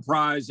free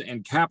enterprise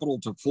and capital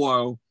to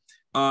flow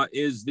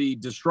is the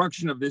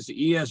destruction of this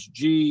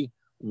ESG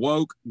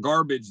woke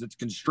garbage that's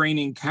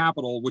constraining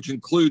capital, which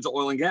includes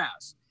oil and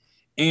gas.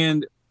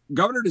 And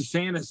Governor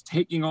DeSantis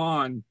taking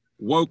on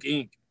woke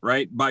Inc.,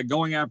 right, by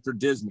going after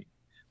Disney,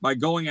 by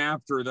going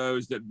after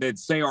those that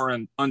say are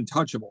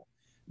untouchable.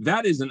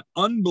 That is an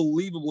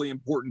unbelievably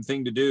important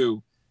thing to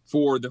do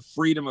for the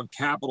freedom of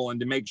capital and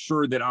to make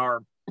sure that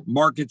our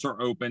markets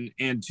are open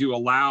and to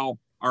allow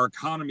our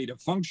economy to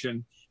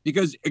function.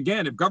 Because,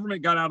 again, if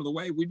government got out of the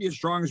way, we'd be as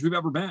strong as we've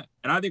ever been.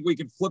 And I think we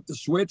could flip the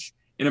switch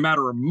in a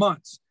matter of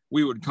months.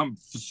 We would come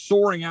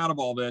soaring out of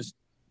all this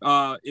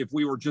if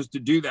we were just to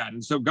do that.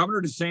 And so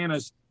Governor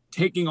DeSantis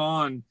taking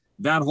on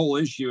that whole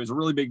issue is a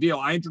really big deal.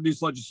 I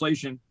introduced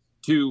legislation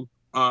to,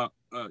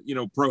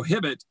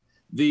 prohibit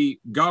the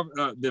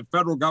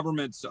federal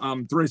government's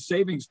thrift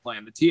savings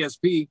plan, the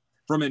TSP,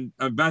 from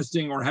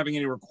investing or having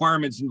any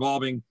requirements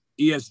involving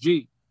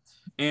ESG.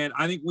 And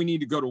I think we need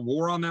to go to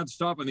war on that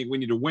stuff. I think we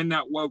need to win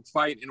that woke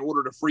fight in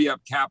order to free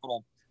up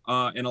capital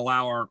and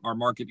allow our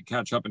market to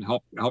catch up and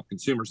help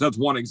consumers. That's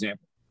one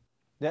example.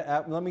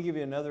 Let me give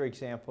you another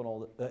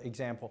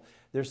example.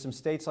 There's some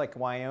states like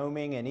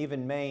Wyoming and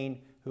even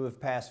Maine who have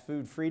passed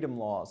food freedom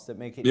laws that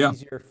make it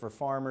easier for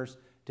farmers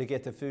to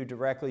get the food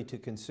directly to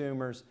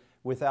consumers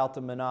without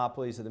the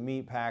monopolies of the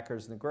meat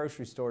packers and the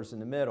grocery stores in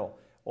the middle.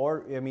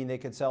 Or, I mean, they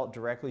could sell it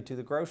directly to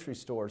the grocery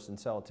stores and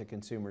sell it to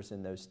consumers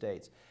in those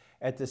states.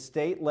 At the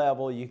state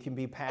level, you can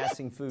be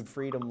passing food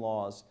freedom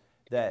laws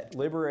that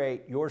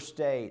liberate your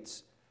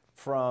states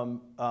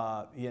from,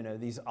 you know,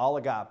 these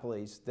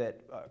oligopolies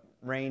that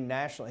reign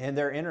nationally, and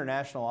they're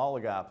international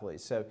oligopolies.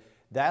 So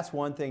that's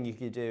one thing you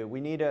could do.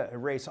 We need to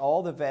erase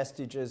all the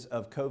vestiges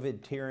of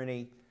COVID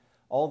tyranny,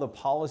 all the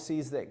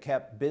policies that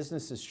kept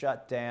businesses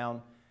shut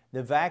down.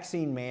 The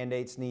vaccine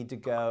mandates need to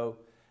go.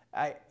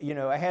 I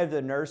have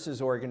the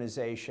nurses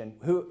organization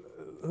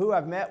who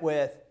I've met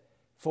with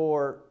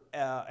for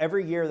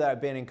every year that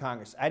I've been in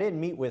Congress. I didn't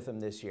meet with them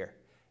this year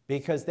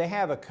because they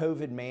have a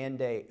COVID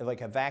mandate,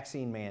 like a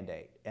vaccine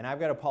mandate. And I've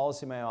got a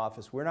policy in my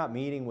office. We're not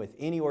meeting with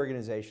any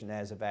organization that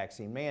has a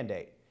vaccine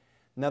mandate.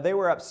 Now, they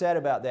were upset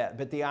about that,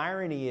 but the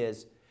irony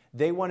is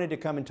they wanted to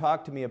come and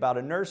talk to me about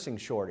a nursing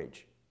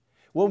shortage.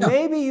 Well,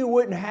 maybe you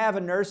wouldn't have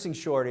a nursing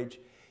shortage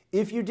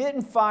if you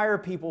didn't fire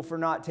people for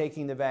not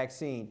taking the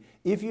vaccine,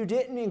 if you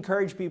didn't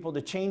encourage people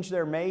to change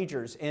their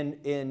majors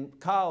in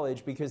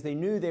college because they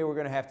knew they were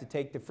going to have to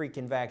take the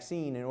freaking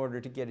vaccine in order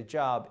to get a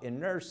job in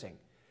nursing.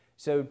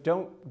 So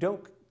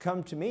don't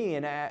come to me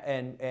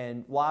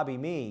and lobby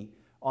me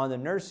on the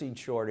nursing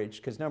shortage,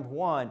 because number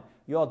one,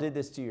 you all did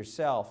this to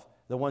yourself,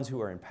 the ones who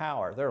are in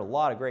power. There are a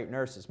lot of great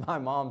nurses. My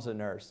mom's a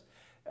nurse.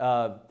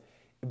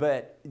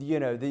 But, you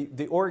know,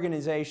 the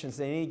organizations,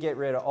 they need to get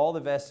rid of all the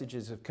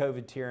vestiges of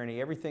COVID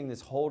tyranny, everything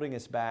that's holding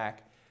us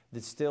back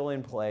that's still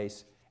in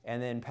place,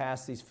 and then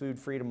pass these food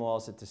freedom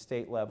laws at the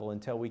state level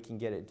until we can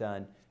get it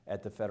done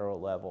at the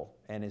federal level.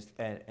 And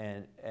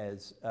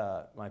as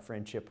my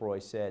friend Chip Roy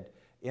said,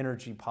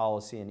 energy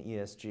policy and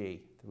ESG,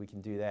 we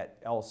can do that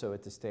also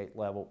at the state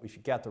level. If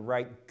you've got the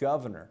right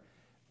governor,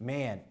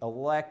 man,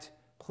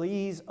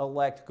 please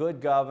elect good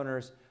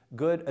governors,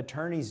 good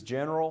attorneys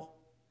general,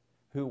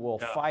 who will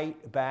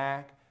fight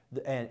back,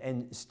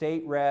 and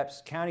state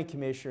reps, county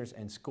commissioners,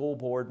 and school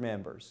board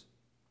members.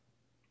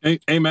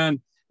 Amen.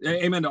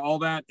 Amen to all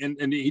that.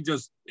 And he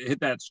just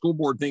hit that school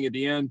board thing at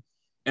the end.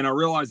 And I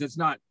realize it's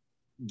not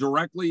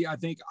directly, I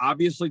think,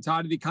 obviously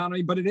tied to the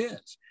economy, but it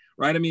is,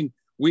 right? I mean,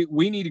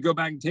 we need to go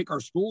back and take our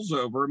schools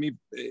over. I mean,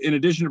 in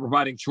addition to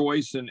providing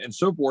choice and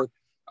so forth,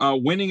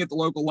 winning at the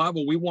local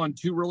level, we won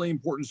 2 really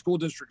important school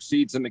district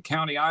seats in the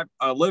county I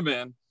live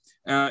in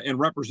and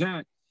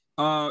represent.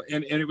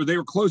 They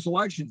were close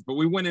elections, but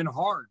we went in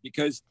hard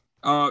because,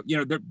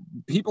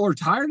 people are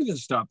tired of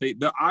this stuff.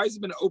 The eyes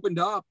have been opened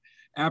up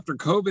after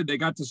COVID. They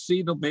got to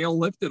see the veil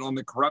lifted on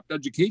the corrupt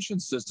education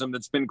system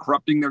that's been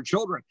corrupting their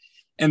children.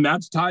 And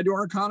that's tied to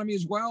our economy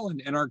as well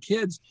and our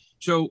kids.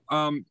 So,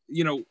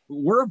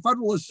 we're a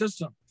federalist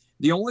system.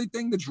 The only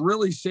thing that's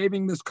really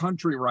saving this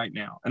country right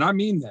now, and I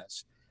mean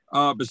this,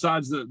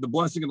 besides the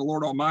blessing of the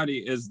Lord Almighty,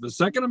 is the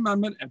Second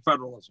Amendment and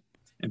federalism.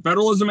 And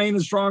federalism ain't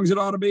as strong as it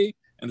ought to be.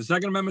 And the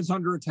Second Amendment's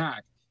under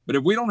attack. But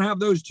if we don't have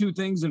those 2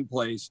 things in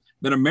place,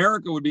 then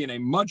America would be in a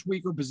much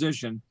weaker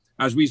position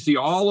as we see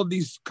all of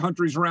these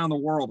countries around the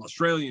world,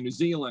 Australia, New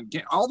Zealand,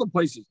 all the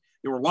places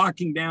that were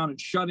locking down and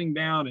shutting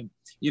down and,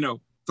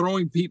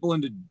 throwing people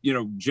into,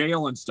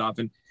 jail and stuff.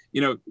 And,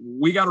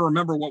 we got to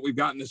remember what we've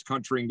got in this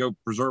country and go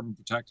preserve and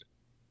protect it.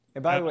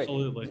 And by the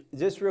way,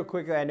 just real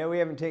quickly, I know we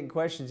haven't taken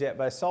questions yet,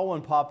 but I saw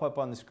one pop up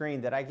on the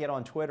screen that I get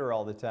on Twitter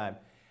all the time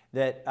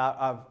that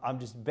I'm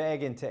just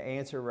begging to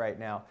answer right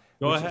now.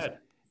 Go ahead.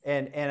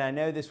 And I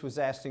know this was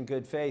asked in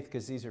good faith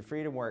because these are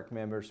FreedomWorks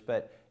members,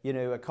 but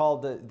I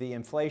called the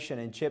inflation,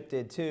 and Chip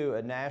did too,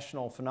 a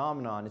national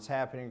phenomenon. It's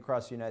happening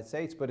across the United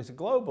States, but it's a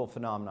global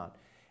phenomenon.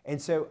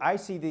 And so I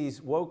see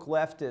these woke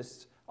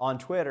leftists on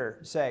Twitter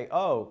say,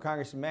 oh,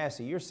 Congressman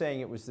Massie, you're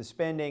saying it was the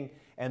spending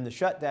and the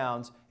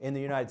shutdowns in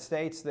the United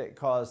States that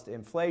caused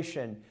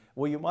inflation.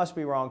 Well, you must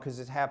be wrong because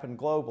it's happened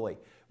globally.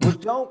 Well,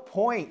 don't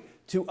point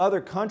to other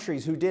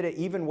countries who did it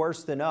even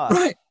worse than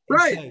us.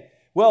 Right. Say,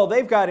 well,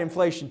 they've got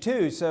inflation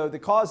too, so the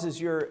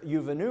causes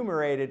you've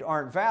enumerated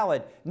aren't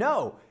valid.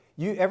 No,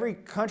 every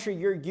country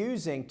you're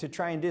using to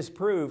try and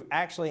disprove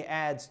actually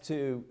adds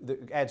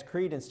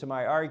credence to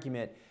my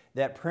argument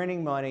that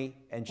printing money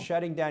and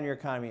shutting down your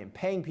economy and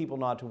paying people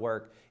not to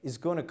work is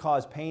going to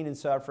cause pain and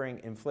suffering,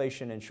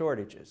 inflation, and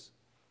shortages.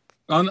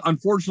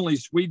 Unfortunately,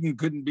 Sweden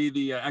couldn't be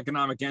the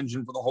economic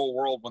engine for the whole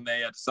world when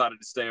they decided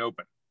to stay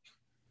open.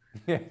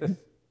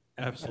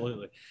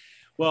 Absolutely.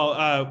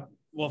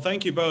 Well,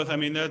 thank you both. I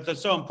mean,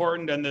 that's so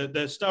important. And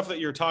the stuff that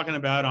you're talking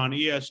about on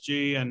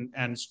ESG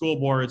and school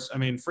boards, I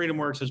mean,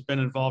 FreedomWorks has been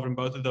involved in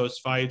both of those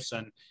fights.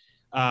 And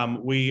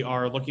we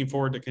are looking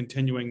forward to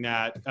continuing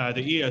that.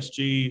 The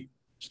ESG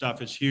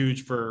stuff is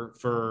huge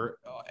for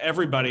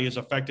everybody is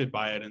affected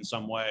by it in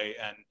some way.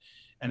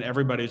 And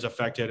everybody's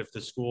affected if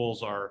the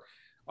schools are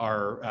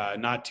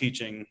not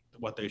teaching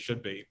what they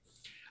should be.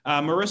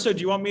 Marissa,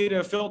 do you want me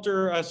to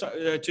filter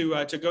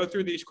to go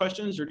through these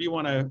questions, or do you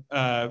want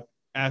to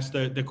ask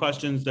the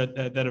questions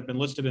that have been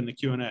listed in the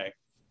Q&A?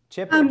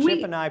 Chip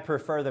and I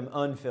prefer them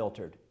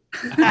unfiltered.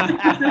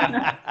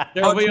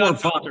 They'll be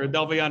unfiltered.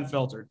 They'll be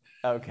unfiltered.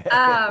 Okay.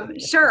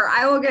 Sure,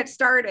 I will get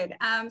started.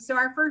 So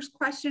our first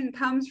question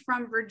comes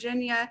from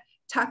Virginia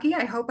Tucky.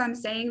 I hope I'm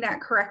saying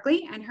that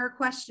correctly. And her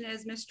question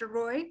is, Mr.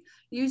 Roy,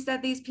 you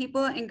said these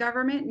people in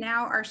government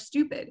now are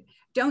stupid.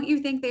 Don't you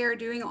think they are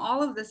doing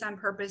all of this on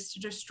purpose to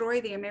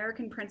destroy the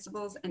American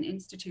principles and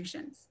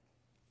institutions?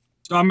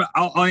 So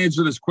I'll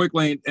answer this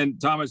quickly,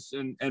 and Thomas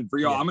and for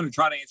y'all, I'm going to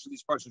try to answer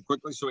these questions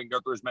quickly so we can go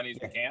through as many as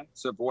we can.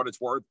 So for what it's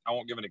worth, I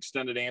won't give an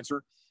extended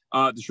answer.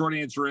 The short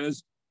answer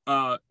is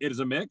it is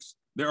a mix.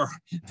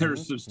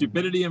 There's some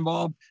stupidity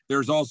involved.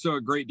 There's also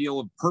a great deal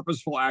of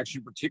purposeful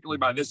action, particularly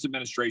by this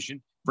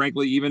administration,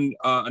 frankly, even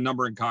a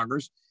number in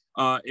Congress,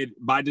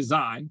 by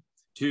design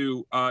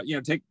to,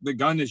 take the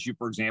gun issue,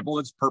 for example.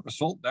 It's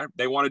purposeful.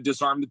 They want to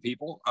disarm the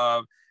people.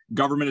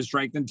 Government is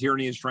strengthened,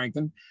 tyranny is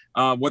strengthened.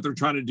 What they're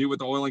trying to do with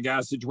the oil and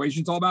gas situation,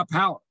 it's all about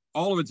power.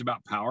 All of it's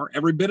about power.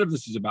 Every bit of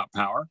this is about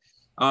power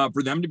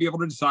for them to be able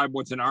to decide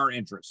what's in our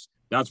interests.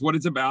 That's what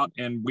it's about,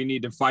 and we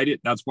need to fight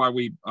it. That's why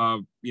we,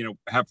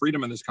 have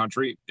freedom in this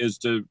country, is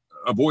to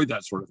avoid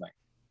that sort of thing.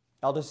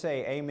 I'll just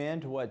say amen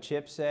to what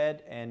Chip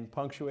said, and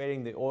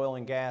punctuating the oil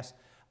and gas.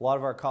 A lot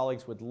of our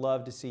colleagues would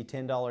love to see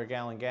 $10 a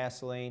gallon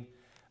gasoline.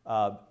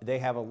 They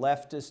have a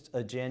leftist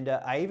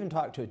agenda. I even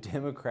talked to a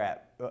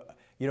Democrat,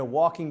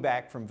 walking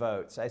back from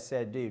votes. I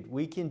said, dude,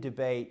 we can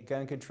debate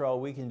gun control,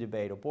 we can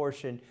debate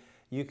abortion,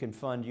 you can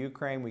fund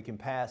Ukraine, we can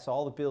pass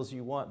all the bills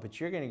you want, but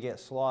you're going to get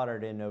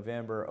slaughtered in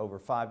November over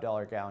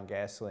 $5 a gallon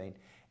gasoline.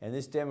 And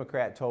this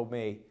Democrat told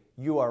me,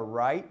 you are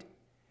right,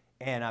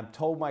 and I've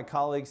told my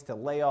colleagues to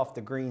lay off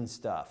the green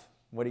stuff.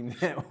 What he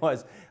meant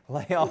was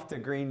lay off the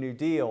Green New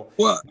Deal,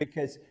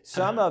 because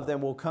some of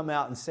them will come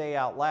out and say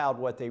out loud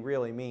what they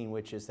really mean,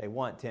 which is they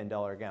want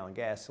 $10 a gallon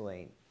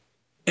gasoline.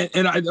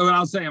 And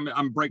I'll say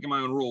I'm breaking my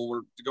own rule.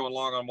 We're going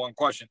long on one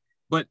question,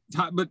 but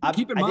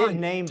keep in mind, I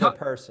didn't name the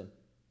person.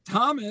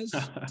 Thomas,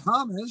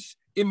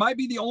 it might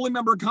be the only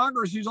member of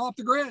Congress who's off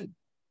the grid,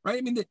 right?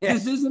 I mean,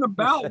 this isn't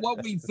about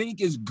what we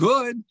think is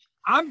good.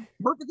 I'm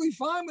perfectly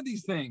fine with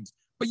these things,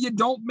 but you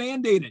don't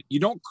mandate it. You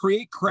don't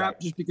create crap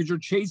just because you're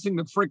chasing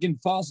the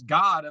freaking false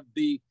god of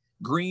the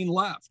green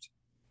left.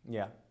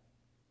 Yeah,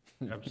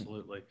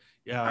 absolutely.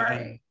 Yeah. All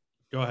right.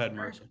 Go ahead,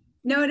 Marcia.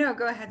 No,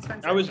 go ahead,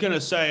 Spencer. I was going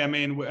to say,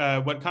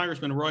 what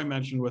Congressman Roy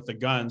mentioned with the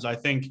guns, I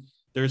think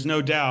there's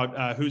no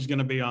doubt who's going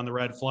to be on the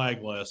red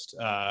flag list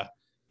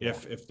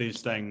if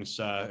these things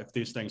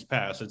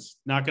pass. It's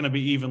not going to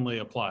be evenly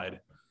applied.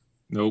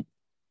 Nope.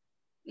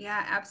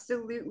 Yeah,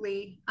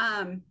 absolutely.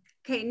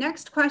 Okay,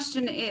 next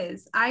question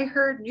is, I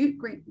heard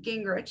Newt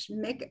Gingrich,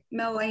 Mick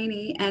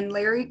Mulvaney, and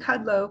Larry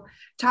Kudlow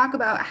talk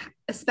about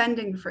a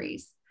spending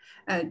freeze.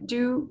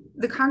 Do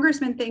the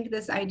congressmen think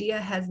this idea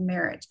has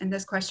merit? And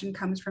this question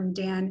comes from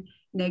Dan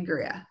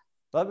Negria.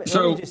 Let me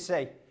just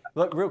say,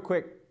 look, real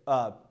quick,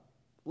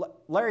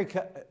 Larry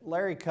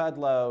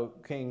Kudlow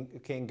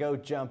can go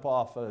jump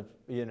off of,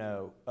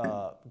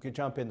 could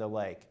jump in the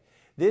lake.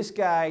 This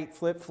guy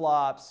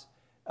flip-flops.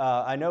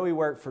 I know he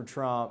worked for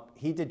Trump.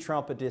 He did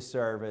Trump a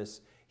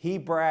disservice. He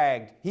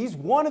bragged. He's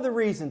one of the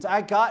reasons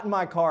I got in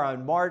my car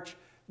on March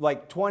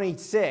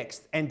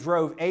 26th and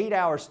drove 8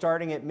 hours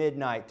starting at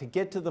midnight to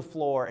get to the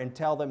floor and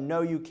tell them,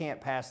 no, you can't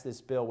pass this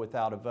bill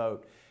without a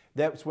vote.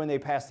 That's when they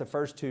passed the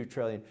first $2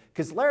 trillion.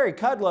 Because Larry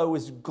Kudlow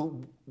was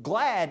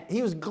glad,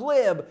 he was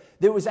glib,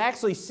 there was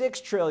actually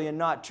 $6 trillion,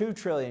 not $2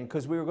 trillion,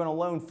 because we were going to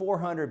loan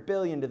 $400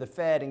 billion to the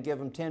Fed and give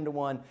them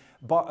 10-to-1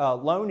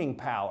 loaning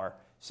power.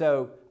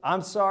 So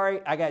I'm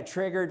sorry, I got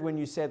triggered when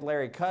you said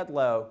Larry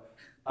Kudlow.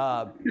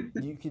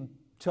 You can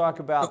talk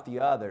about the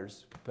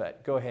others,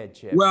 but go ahead,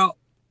 Chip. Well,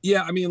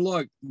 yeah, I mean,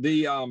 look,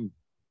 and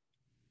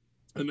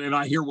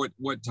I hear what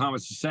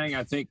Thomas is saying.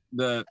 I think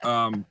what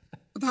the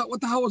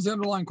hell was the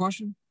underlying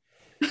question?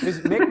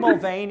 Is Mick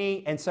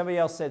Mulvaney and somebody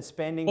else said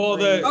spending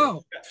freeze?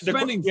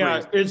 Spending freeze.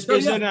 Yeah,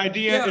 is an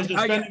idea, is the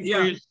spending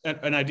freeze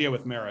an idea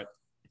with merit?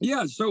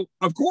 Yeah, so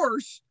of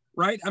course,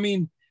 right? I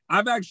mean,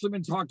 I've actually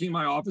been talking in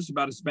my office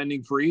about a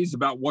spending freeze,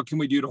 about what can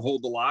we do to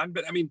hold the line.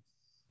 But I mean,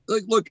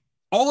 look,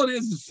 all it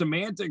is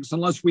semantics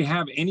unless we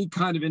have any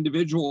kind of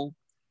individual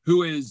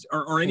who is,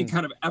 or any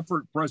kind of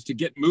effort for us to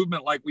get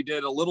movement like we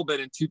did a little bit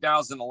in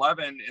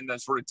 2011 in the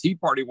sort of Tea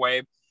Party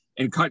wave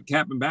and cut,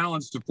 cap, and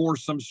balance to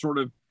force some sort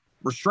of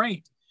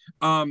restraint.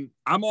 I'm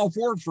all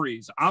for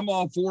freeze. I'm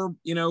all for,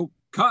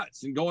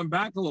 cuts and going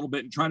back a little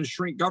bit and trying to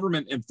shrink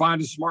government and find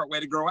a smart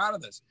way to grow out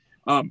of this.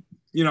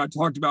 I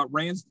talked about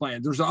Rand's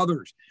plan. There's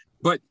others,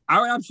 but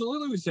I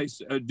absolutely would say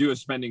do a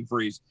spending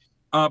freeze.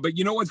 But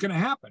you know what's going to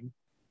happen?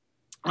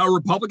 Our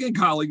Republican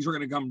colleagues are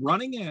going to come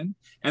running in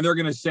and they're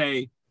going to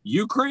say,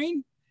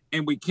 Ukraine,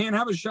 and we can't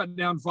have a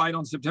shutdown fight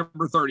on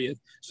September 30th.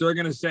 So they're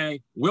going to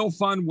say, we'll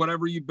fund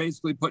whatever you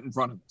basically put in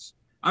front of us.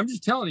 I'm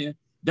just telling you,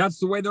 that's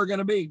the way they're going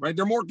to be, right?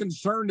 They're more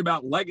concerned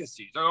about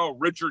legacies. Oh,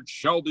 Richard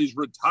Shelby's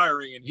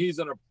retiring and he's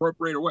an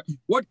appropriator.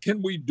 What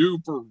can we do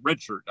for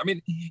Richard? I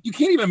mean, you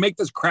can't even make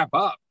this crap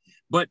up.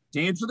 But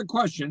to answer the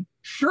question,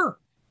 sure,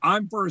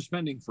 I'm for a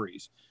spending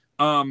freeze.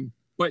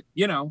 But,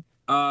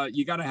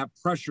 you got to have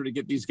pressure to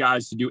get these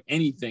guys to do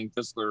anything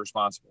fiscally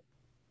responsible.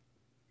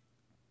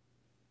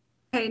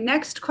 Okay,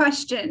 next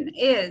question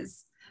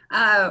is,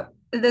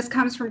 this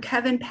comes from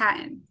Kevin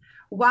Patton.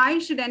 Why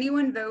should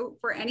anyone vote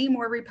for any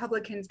more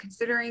Republicans,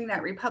 considering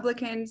that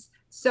Republicans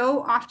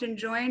so often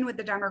join with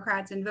the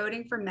Democrats in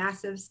voting for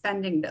massive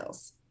spending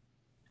bills?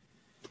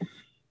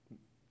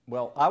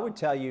 Well, I would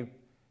tell you,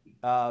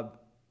 I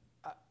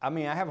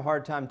mean, I have a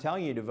hard time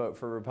telling you to vote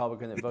for a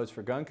Republican that votes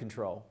for gun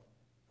control.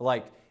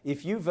 Like,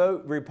 if you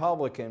vote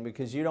Republican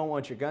because you don't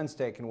want your guns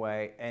taken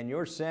away and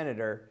your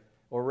senator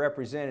or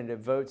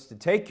representative votes to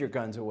take your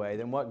guns away,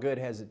 then what good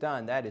has it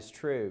done? That is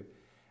true.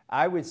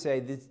 I would say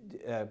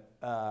that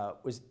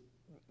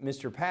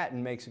Mr.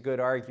 Patton makes a good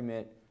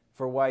argument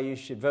for why you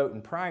should vote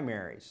in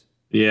primaries.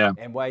 Yeah.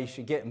 And why you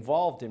should get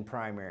involved in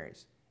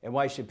primaries and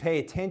why you should pay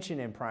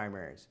attention in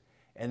primaries.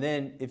 And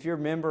then if your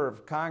member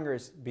of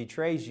Congress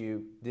betrays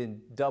you,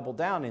 then double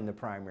down in the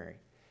primary.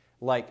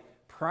 Like,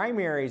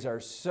 primaries are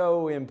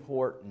so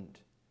important,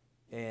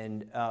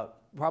 and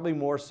probably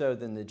more so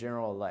than the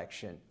general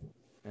election.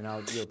 And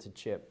I'll yield to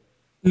Chip.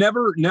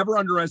 Never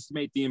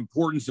underestimate the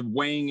importance of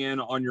weighing in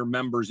on your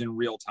members in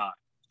real time.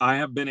 I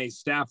have been a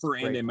staffer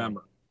and a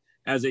member.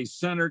 As a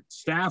Senate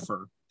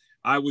staffer,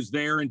 I was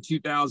there in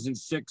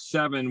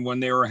 2006-07 when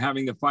they were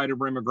having the fight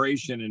over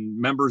immigration, and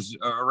members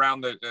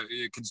around the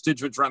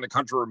constituents around the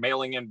country were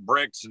mailing in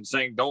bricks and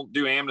saying, don't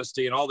do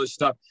amnesty and all this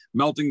stuff,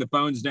 melting the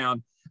phones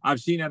down. I've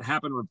seen that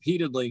happen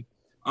repeatedly.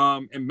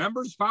 And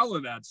members follow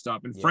that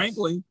stuff. And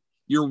frankly,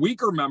 your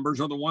weaker members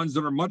are the ones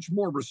that are much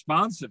more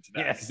responsive to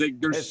that. Yes,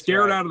 They're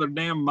scared out of their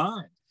damn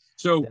mind.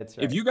 So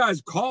if you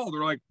guys call,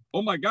 they're like,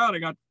 oh my God, I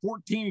got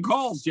 14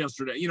 calls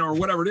yesterday, you know, or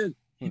whatever it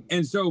is.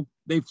 And so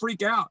they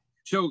freak out.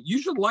 So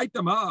you should light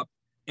them up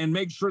and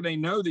make sure they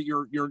know that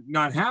you're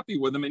not happy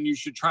with them, and you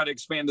should try to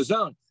expand the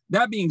zone.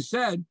 That being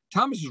said,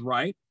 Thomas is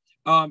right.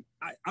 I'm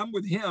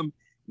with him.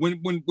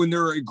 When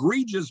there are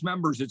egregious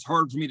members, it's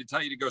hard for me to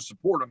tell you to go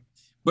support them.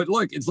 But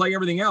look, it's like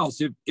everything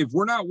else. If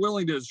we're not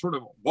willing to sort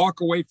of walk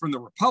away from the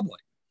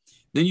republic,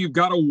 then you've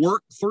got to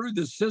work through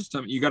the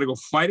system. You got to go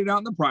fight it out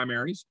in the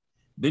primaries.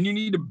 Then you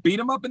need to beat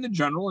them up in the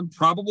general and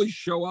probably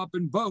show up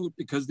and vote,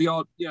 because the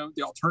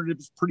alternative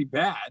is pretty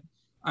bad.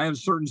 I have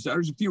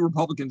there's a few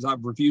Republicans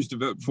I've refused to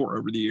vote for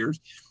over the years,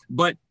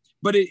 but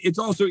it's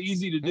also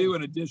easy to do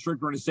in a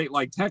district or in a state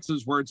like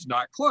Texas where it's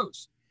not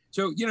close.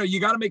 So, you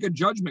got to make a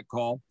judgment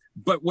call.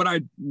 But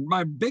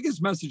my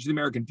biggest message to the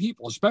American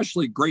people,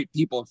 especially great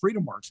people at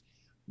FreedomWorks,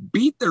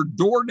 beat their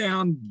door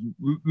down,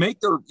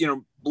 make their,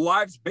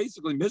 lives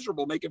basically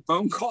miserable, making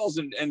phone calls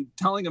and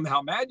telling them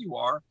how mad you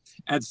are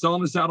at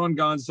selling us out on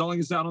guns, selling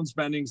us out on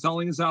spending,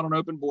 selling us out on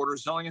open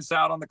borders, selling us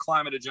out on the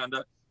climate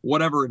agenda,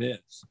 whatever it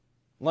is.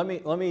 Let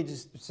me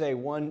just say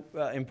one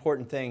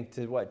important thing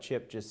to what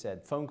Chip just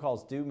said. Phone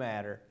calls do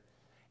matter.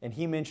 And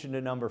he mentioned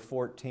a number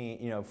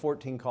 14,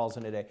 14 calls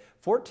in a day.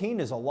 14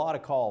 is a lot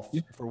of calls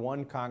for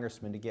one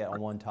congressman to get on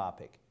one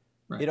topic.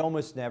 Right. It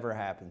almost never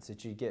happens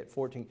that you get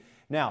 14.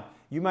 Now,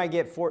 I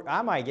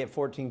might get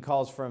 14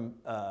 calls from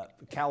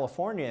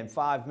California in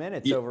 5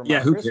 minutes over my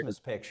Christmas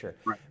picture.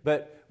 Right.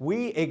 But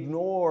we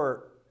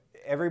ignore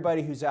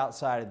everybody who's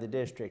outside of the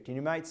district. And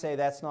you might say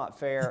that's not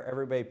fair.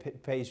 Everybody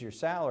pays your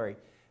salary.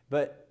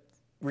 But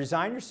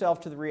resign yourself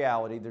to the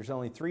reality. There's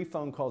only 3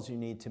 phone calls you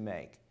need to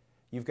make.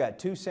 You've got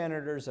 2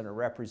 senators and a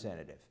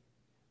representative.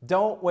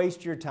 Don't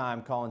waste your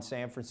time calling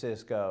San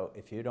Francisco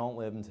if you don't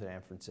live in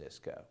San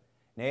Francisco.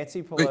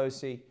 Nancy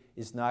Pelosi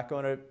is not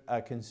going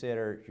to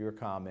consider your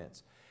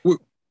comments. Go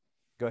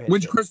ahead.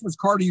 Which Christmas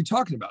card are you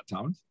talking about,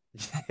 Thomas?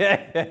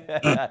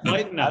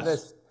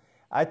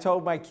 I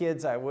told my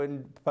kids I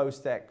wouldn't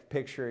post that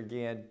picture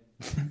again.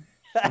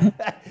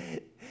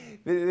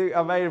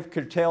 I might have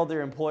curtailed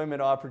their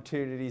employment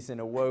opportunities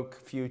in a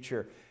woke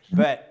future.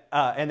 But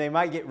and they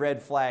might get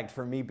red flagged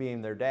for me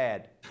being their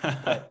dad.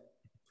 But,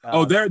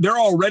 they're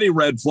already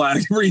red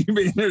flagged for you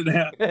being their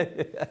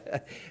dad.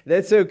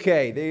 That's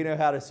okay. They know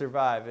how to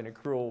survive in a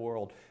cruel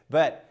world.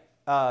 But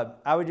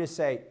I would just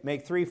say,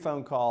 make 3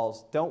 phone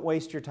calls. Don't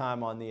waste your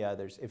time on the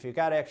others. If you've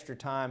got extra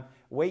time,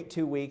 wait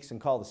 2 weeks and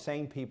call the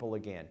same people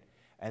again,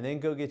 and then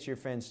go get your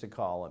friends to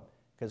call them.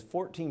 Because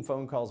 14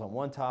 phone calls on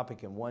one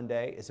topic in one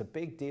day is a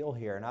big deal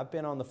here. And I've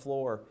been on the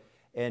floor.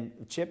 And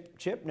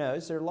Chip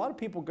knows there are a lot of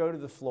people go to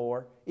the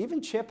floor. Even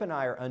Chip and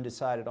I are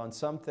undecided on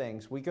some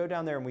things. We go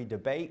down there and we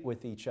debate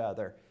with each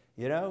other.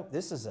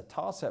 This is a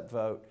toss-up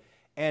vote.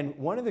 And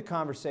one of the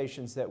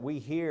conversations that we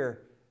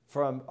hear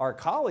from our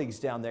colleagues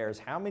down there is,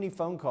 how many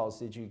phone calls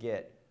did you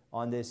get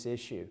on this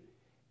issue?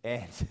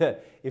 And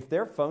if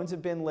their phones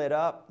have been lit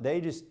up,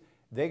 they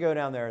go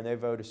down there and they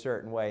vote a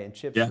certain way. And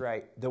Chip's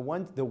right. The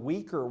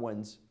weaker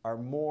ones are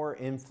more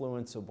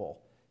influenceable.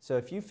 So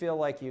if you feel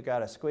like you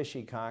got a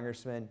squishy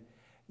congressman,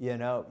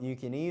 you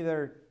can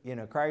either,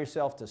 cry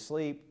yourself to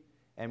sleep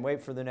and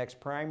wait for the next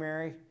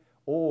primary,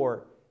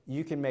 or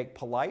you can make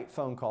polite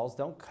phone calls.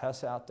 Don't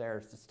cuss out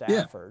their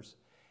staffers,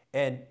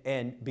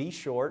 and be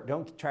short.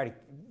 Don't try to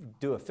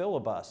do a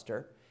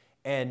filibuster,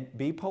 and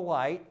be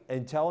polite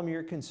and tell them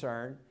your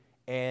concern,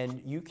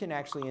 and you can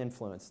actually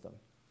influence them.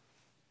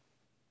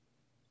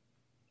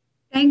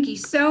 Thank you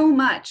so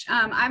much.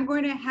 I'm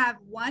going to have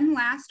one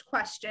last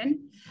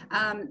question.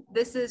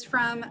 This is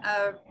from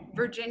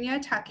Virginia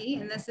Tucky,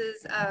 and this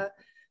is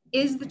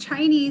the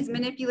Chinese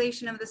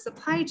manipulation of the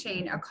supply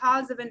chain a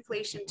cause of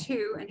inflation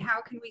too, and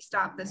how can we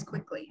stop this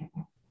quickly?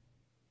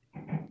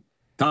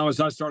 Thomas,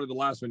 I started the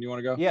last one. You want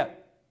to go? Yeah.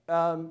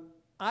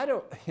 I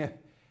don't.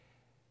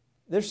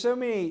 There's so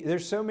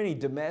many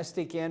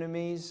domestic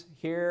enemies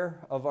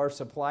here of our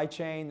supply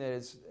chain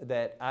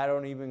that I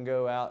don't even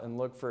go out and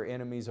look for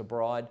enemies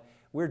abroad.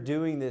 We're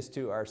doing this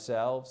to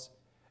ourselves.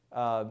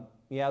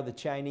 Yeah, the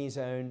Chinese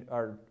own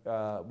our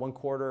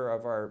 1/4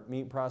 of our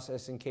meat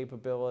processing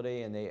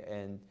capability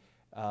and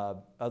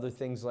other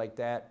things like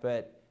that.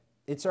 But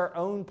it's our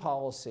own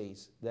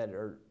policies that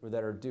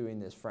are doing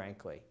this,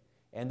 frankly.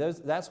 And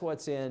that's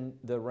what's in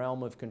the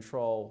realm of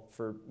control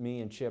for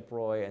me and Chip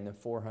Roy and the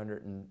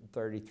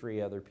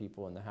 433 other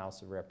people in the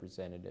House of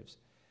Representatives.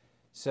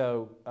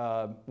 So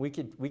we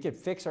could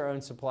fix our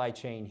own supply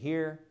chain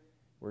here.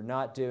 We're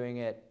not doing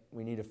it.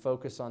 We need to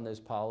focus on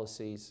those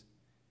policies.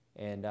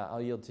 And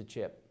I'll yield to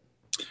Chip.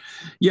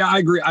 Yeah, I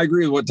agree. I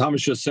agree with what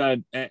Thomas just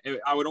said.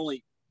 I would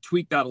only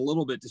tweak that a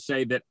little bit to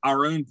say that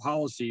our own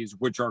policies,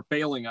 which are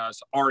failing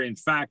us, are in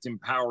fact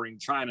empowering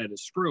China to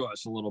screw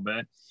us a little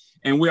bit.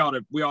 And we ought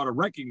to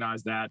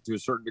recognize that to a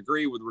certain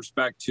degree with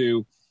respect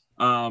to,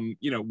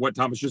 what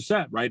Thomas just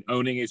said, right?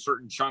 Owning a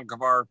certain chunk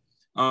of our,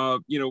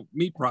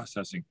 meat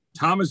processing.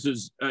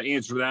 Thomas's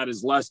answer to that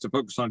is less to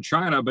focus on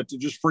China, but to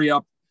just free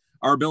up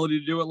our ability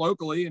to do it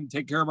locally and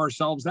take care of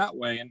ourselves that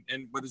way,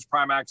 and with his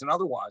Prime Acts and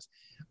otherwise.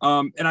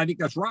 And I think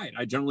that's right.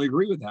 I generally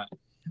agree with that.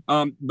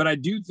 But I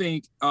do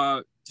think,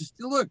 just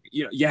look,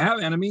 you have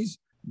enemies.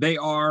 They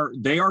are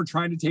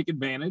trying to take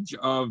advantage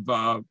of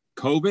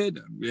COVID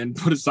and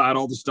put aside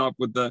all the stuff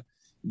with the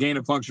gain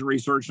of function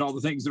research and all the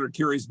things that are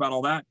curious about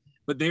all that.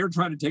 But they are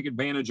trying to take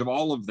advantage of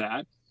all of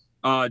that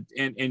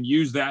and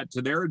use that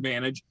to their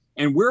advantage.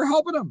 And we're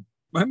helping them.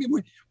 I mean,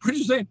 we're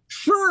just saying,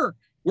 sure,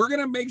 we're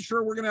going to make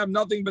sure we're going to have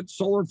nothing but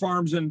solar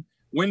farms and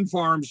wind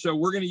farms. So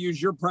we're going to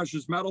use your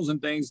precious metals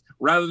and things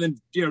rather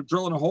than,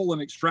 drilling a hole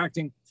and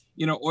extracting,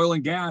 oil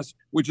and gas,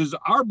 which is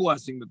our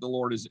blessing that the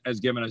Lord has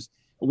given us.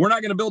 We're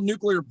not going to build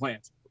nuclear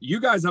plants. You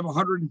guys have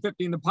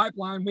 150 in the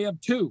pipeline. We have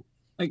 2.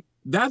 Like,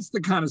 that's the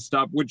kind of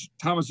stuff, which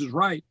Thomas is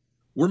right.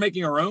 We're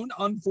making our own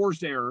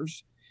unforced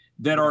errors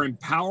that are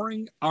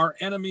empowering our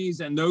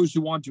enemies and those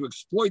who want to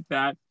exploit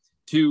that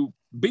to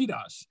beat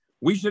us.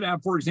 We should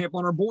have, for example,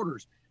 on our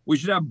borders, we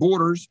should have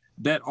borders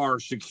that are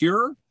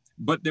secure,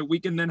 but that we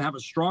can then have a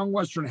strong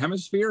Western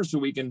Hemisphere so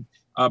we can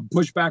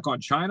push back on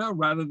China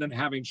rather than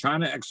having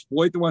China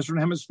exploit the Western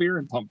Hemisphere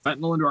and pump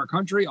fentanyl into our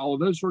country, all of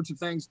those sorts of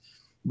things.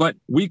 But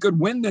we could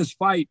win this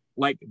fight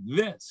like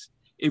this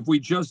if we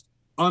just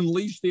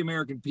unleash the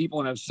American people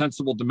and have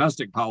sensible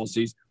domestic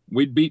policies.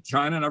 We'd beat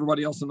China and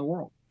everybody else in the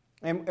world.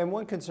 And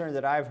one concern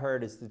that I've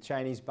heard is the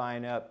Chinese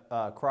buying up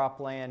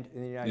cropland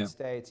in the United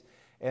States,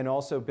 and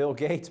also Bill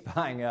Gates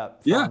buying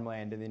up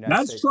farmland in the United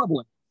States. That's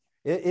troubling.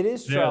 It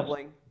is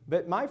troubling.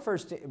 But my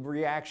first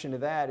reaction to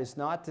that is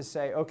not to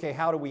say, okay,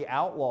 how do we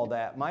outlaw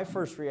that? My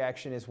first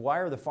reaction is, why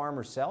are the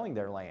farmers selling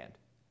their land?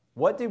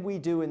 What did we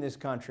do in this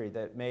country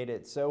that made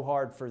it so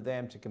hard for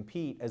them to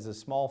compete as a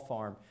small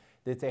farm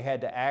that they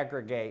had to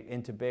aggregate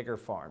into bigger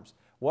farms?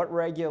 What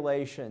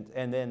regulations,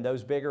 and then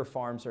those bigger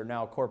farms are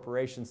now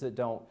corporations that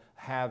don't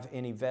have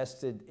any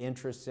vested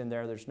interests in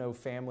there. There's no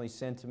family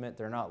sentiment.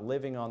 They're not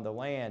living on the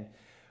land.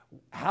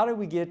 How do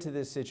we get to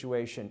this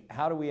situation?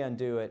 How do we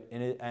undo it?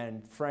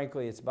 And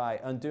frankly, it's by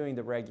undoing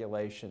the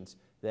regulations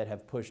that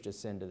have pushed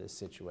us into this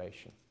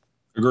situation.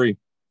 Agree.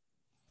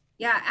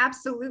 Yeah,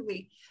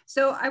 absolutely.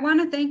 So I want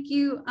to thank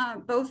you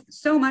both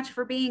so much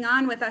for being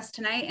on with us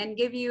tonight and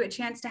give you a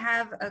chance to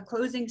have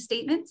closing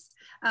statements.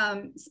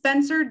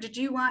 Spencer, did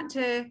you want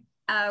to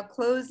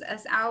close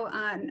us out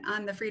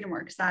on the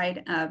FreedomWorks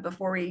side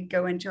before we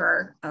go into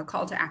our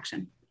call to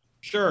action?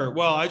 Sure.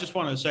 Well, I just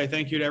want to say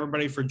thank you to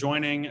everybody for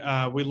joining.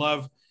 We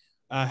love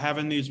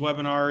having these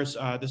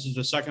webinars. This is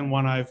the second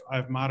one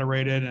I've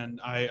moderated, and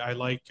I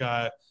like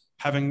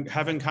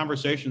having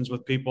conversations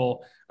with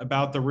people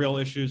about the real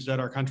issues that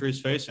our country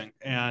is facing.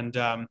 And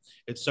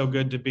it's so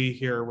good to be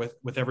here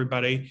with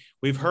everybody.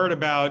 We've heard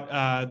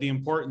about the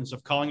importance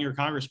of calling your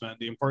congressman,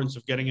 the importance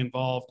of getting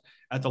involved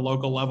at the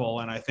local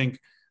level. And I think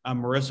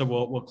Marissa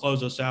will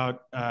close us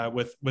out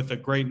with a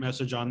great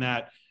message on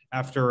that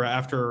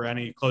after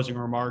any closing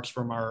remarks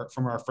from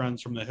our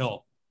friends from the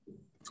Hill.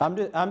 I'm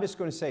just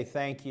going to say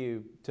thank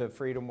you to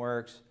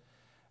FreedomWorks.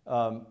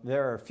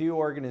 There are a few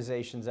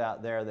organizations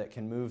out there that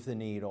can move the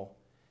needle,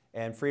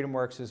 and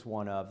FreedomWorks is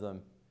one of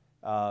them.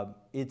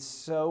 It's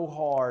so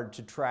hard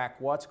to track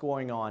what's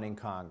going on in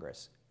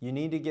Congress. You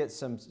need to get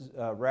some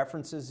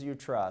references you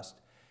trust.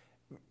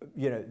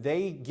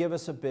 They give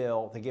us a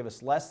bill, they give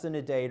us less than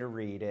a day to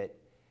read it,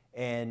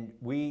 and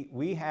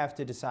we have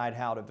to decide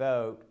how to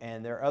vote,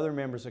 and there are other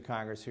members of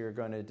Congress who are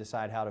going to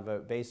decide how to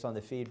vote based on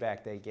the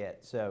feedback they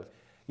get. So,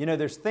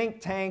 there's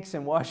think tanks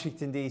in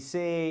Washington,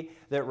 D.C.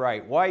 that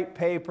write white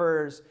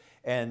papers,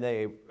 and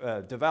they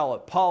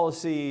develop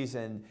policies,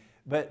 and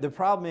But the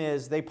problem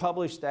is they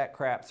published that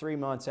crap 3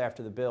 months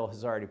after the bill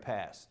has already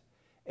passed.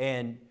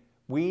 And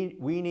we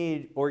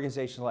need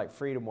organizations like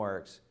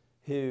FreedomWorks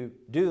who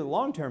do the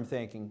long-term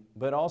thinking,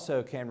 but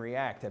also can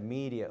react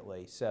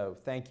immediately. So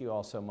thank you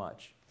all so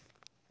much.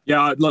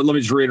 Yeah, let me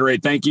just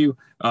reiterate. Thank you.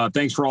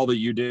 Thanks for all that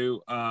you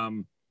do.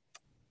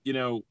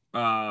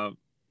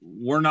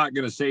 We're not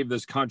going to save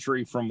this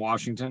country from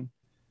Washington.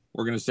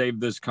 We're going to save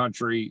this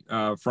country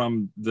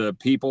from the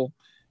people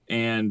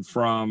and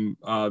from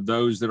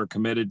those that are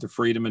committed to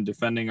freedom and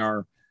defending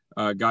our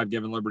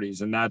God-given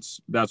liberties. And that's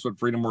what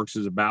FreedomWorks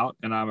is about.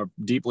 And I'm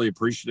deeply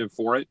appreciative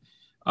for it.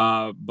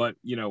 But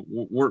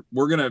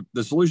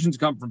the solutions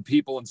come from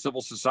people and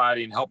civil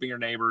society and helping your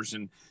neighbors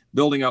and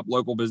building up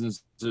local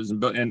businesses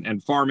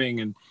and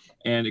farming.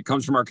 And it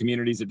comes from our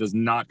communities. It does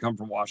not come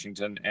from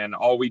Washington. And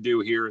all we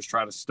do here is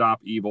try to stop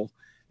evil.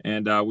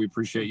 And we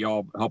appreciate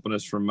y'all helping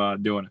us from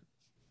doing it.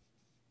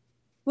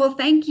 Well,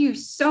 thank you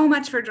so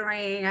much for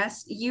joining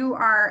us. You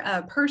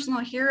are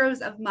personal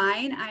heroes of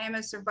mine. I am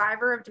a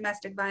survivor of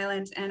domestic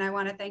violence, and I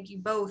want to thank you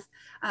both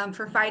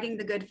for fighting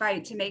the good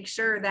fight to make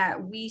sure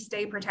that we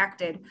stay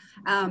protected.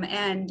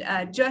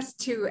 Just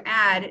to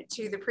add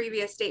to the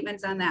previous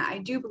statements on that, I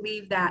do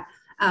believe that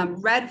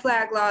red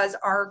flag laws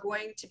are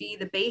going to be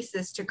the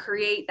basis to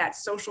create that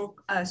social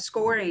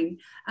scoring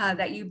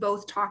that you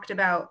both talked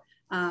about.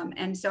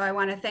 And so I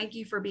want to thank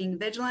you for being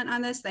vigilant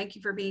on this. Thank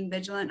you for being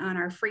vigilant on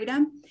our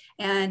freedom.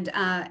 And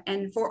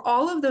for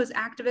all of those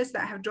activists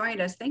that have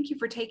joined us, thank you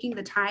for taking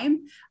the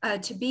time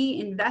to be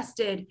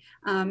invested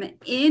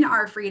in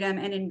our freedom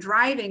and in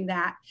driving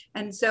that.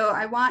 And so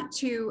I want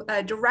to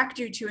direct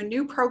you to a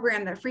new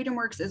program that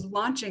FreedomWorks is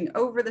launching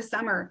over the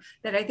summer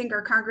that I think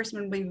our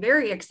congressman will be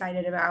very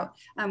excited about.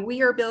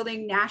 We are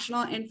building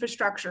national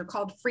infrastructure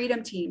called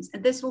Freedom Teams,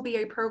 and this will be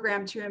a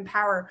program to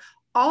empower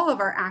all of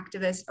our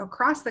activists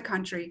across the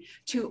country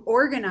to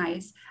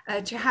organize,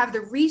 to have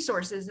the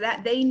resources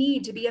that they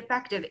need to be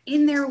effective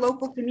in their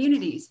local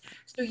communities.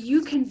 So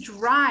you can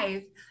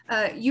drive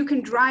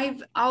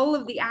all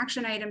of the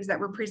action items that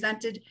were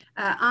presented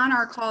on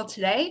our call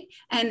today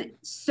and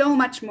so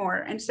much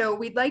more. And so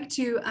we'd like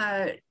to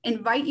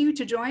invite you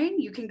to join.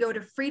 You can go to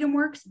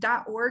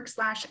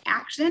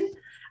freedomworks.org/action.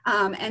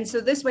 And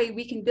so this way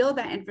we can build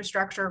that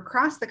infrastructure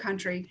across the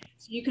country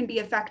so you can be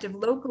effective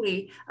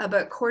locally,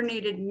 but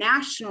coordinated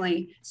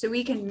nationally so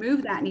we can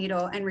move that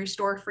needle and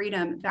restore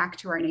freedom back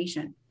to our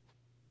nation.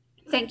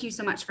 Thank you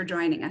so much for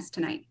joining us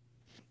tonight.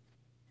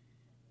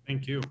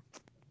 Thank you.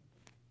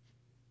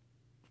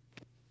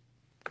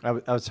 I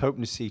was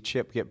hoping to see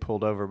Chip get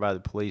pulled over by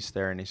the police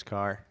there in his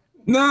car.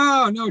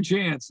 No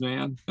chance,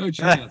 man. No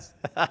chance.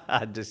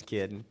 Just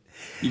kidding.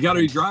 You got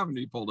to be driving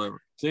to be pulled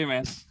over. See you,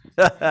 man.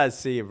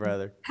 See you,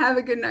 brother. Have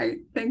a good night.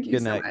 Thank you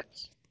so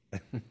much.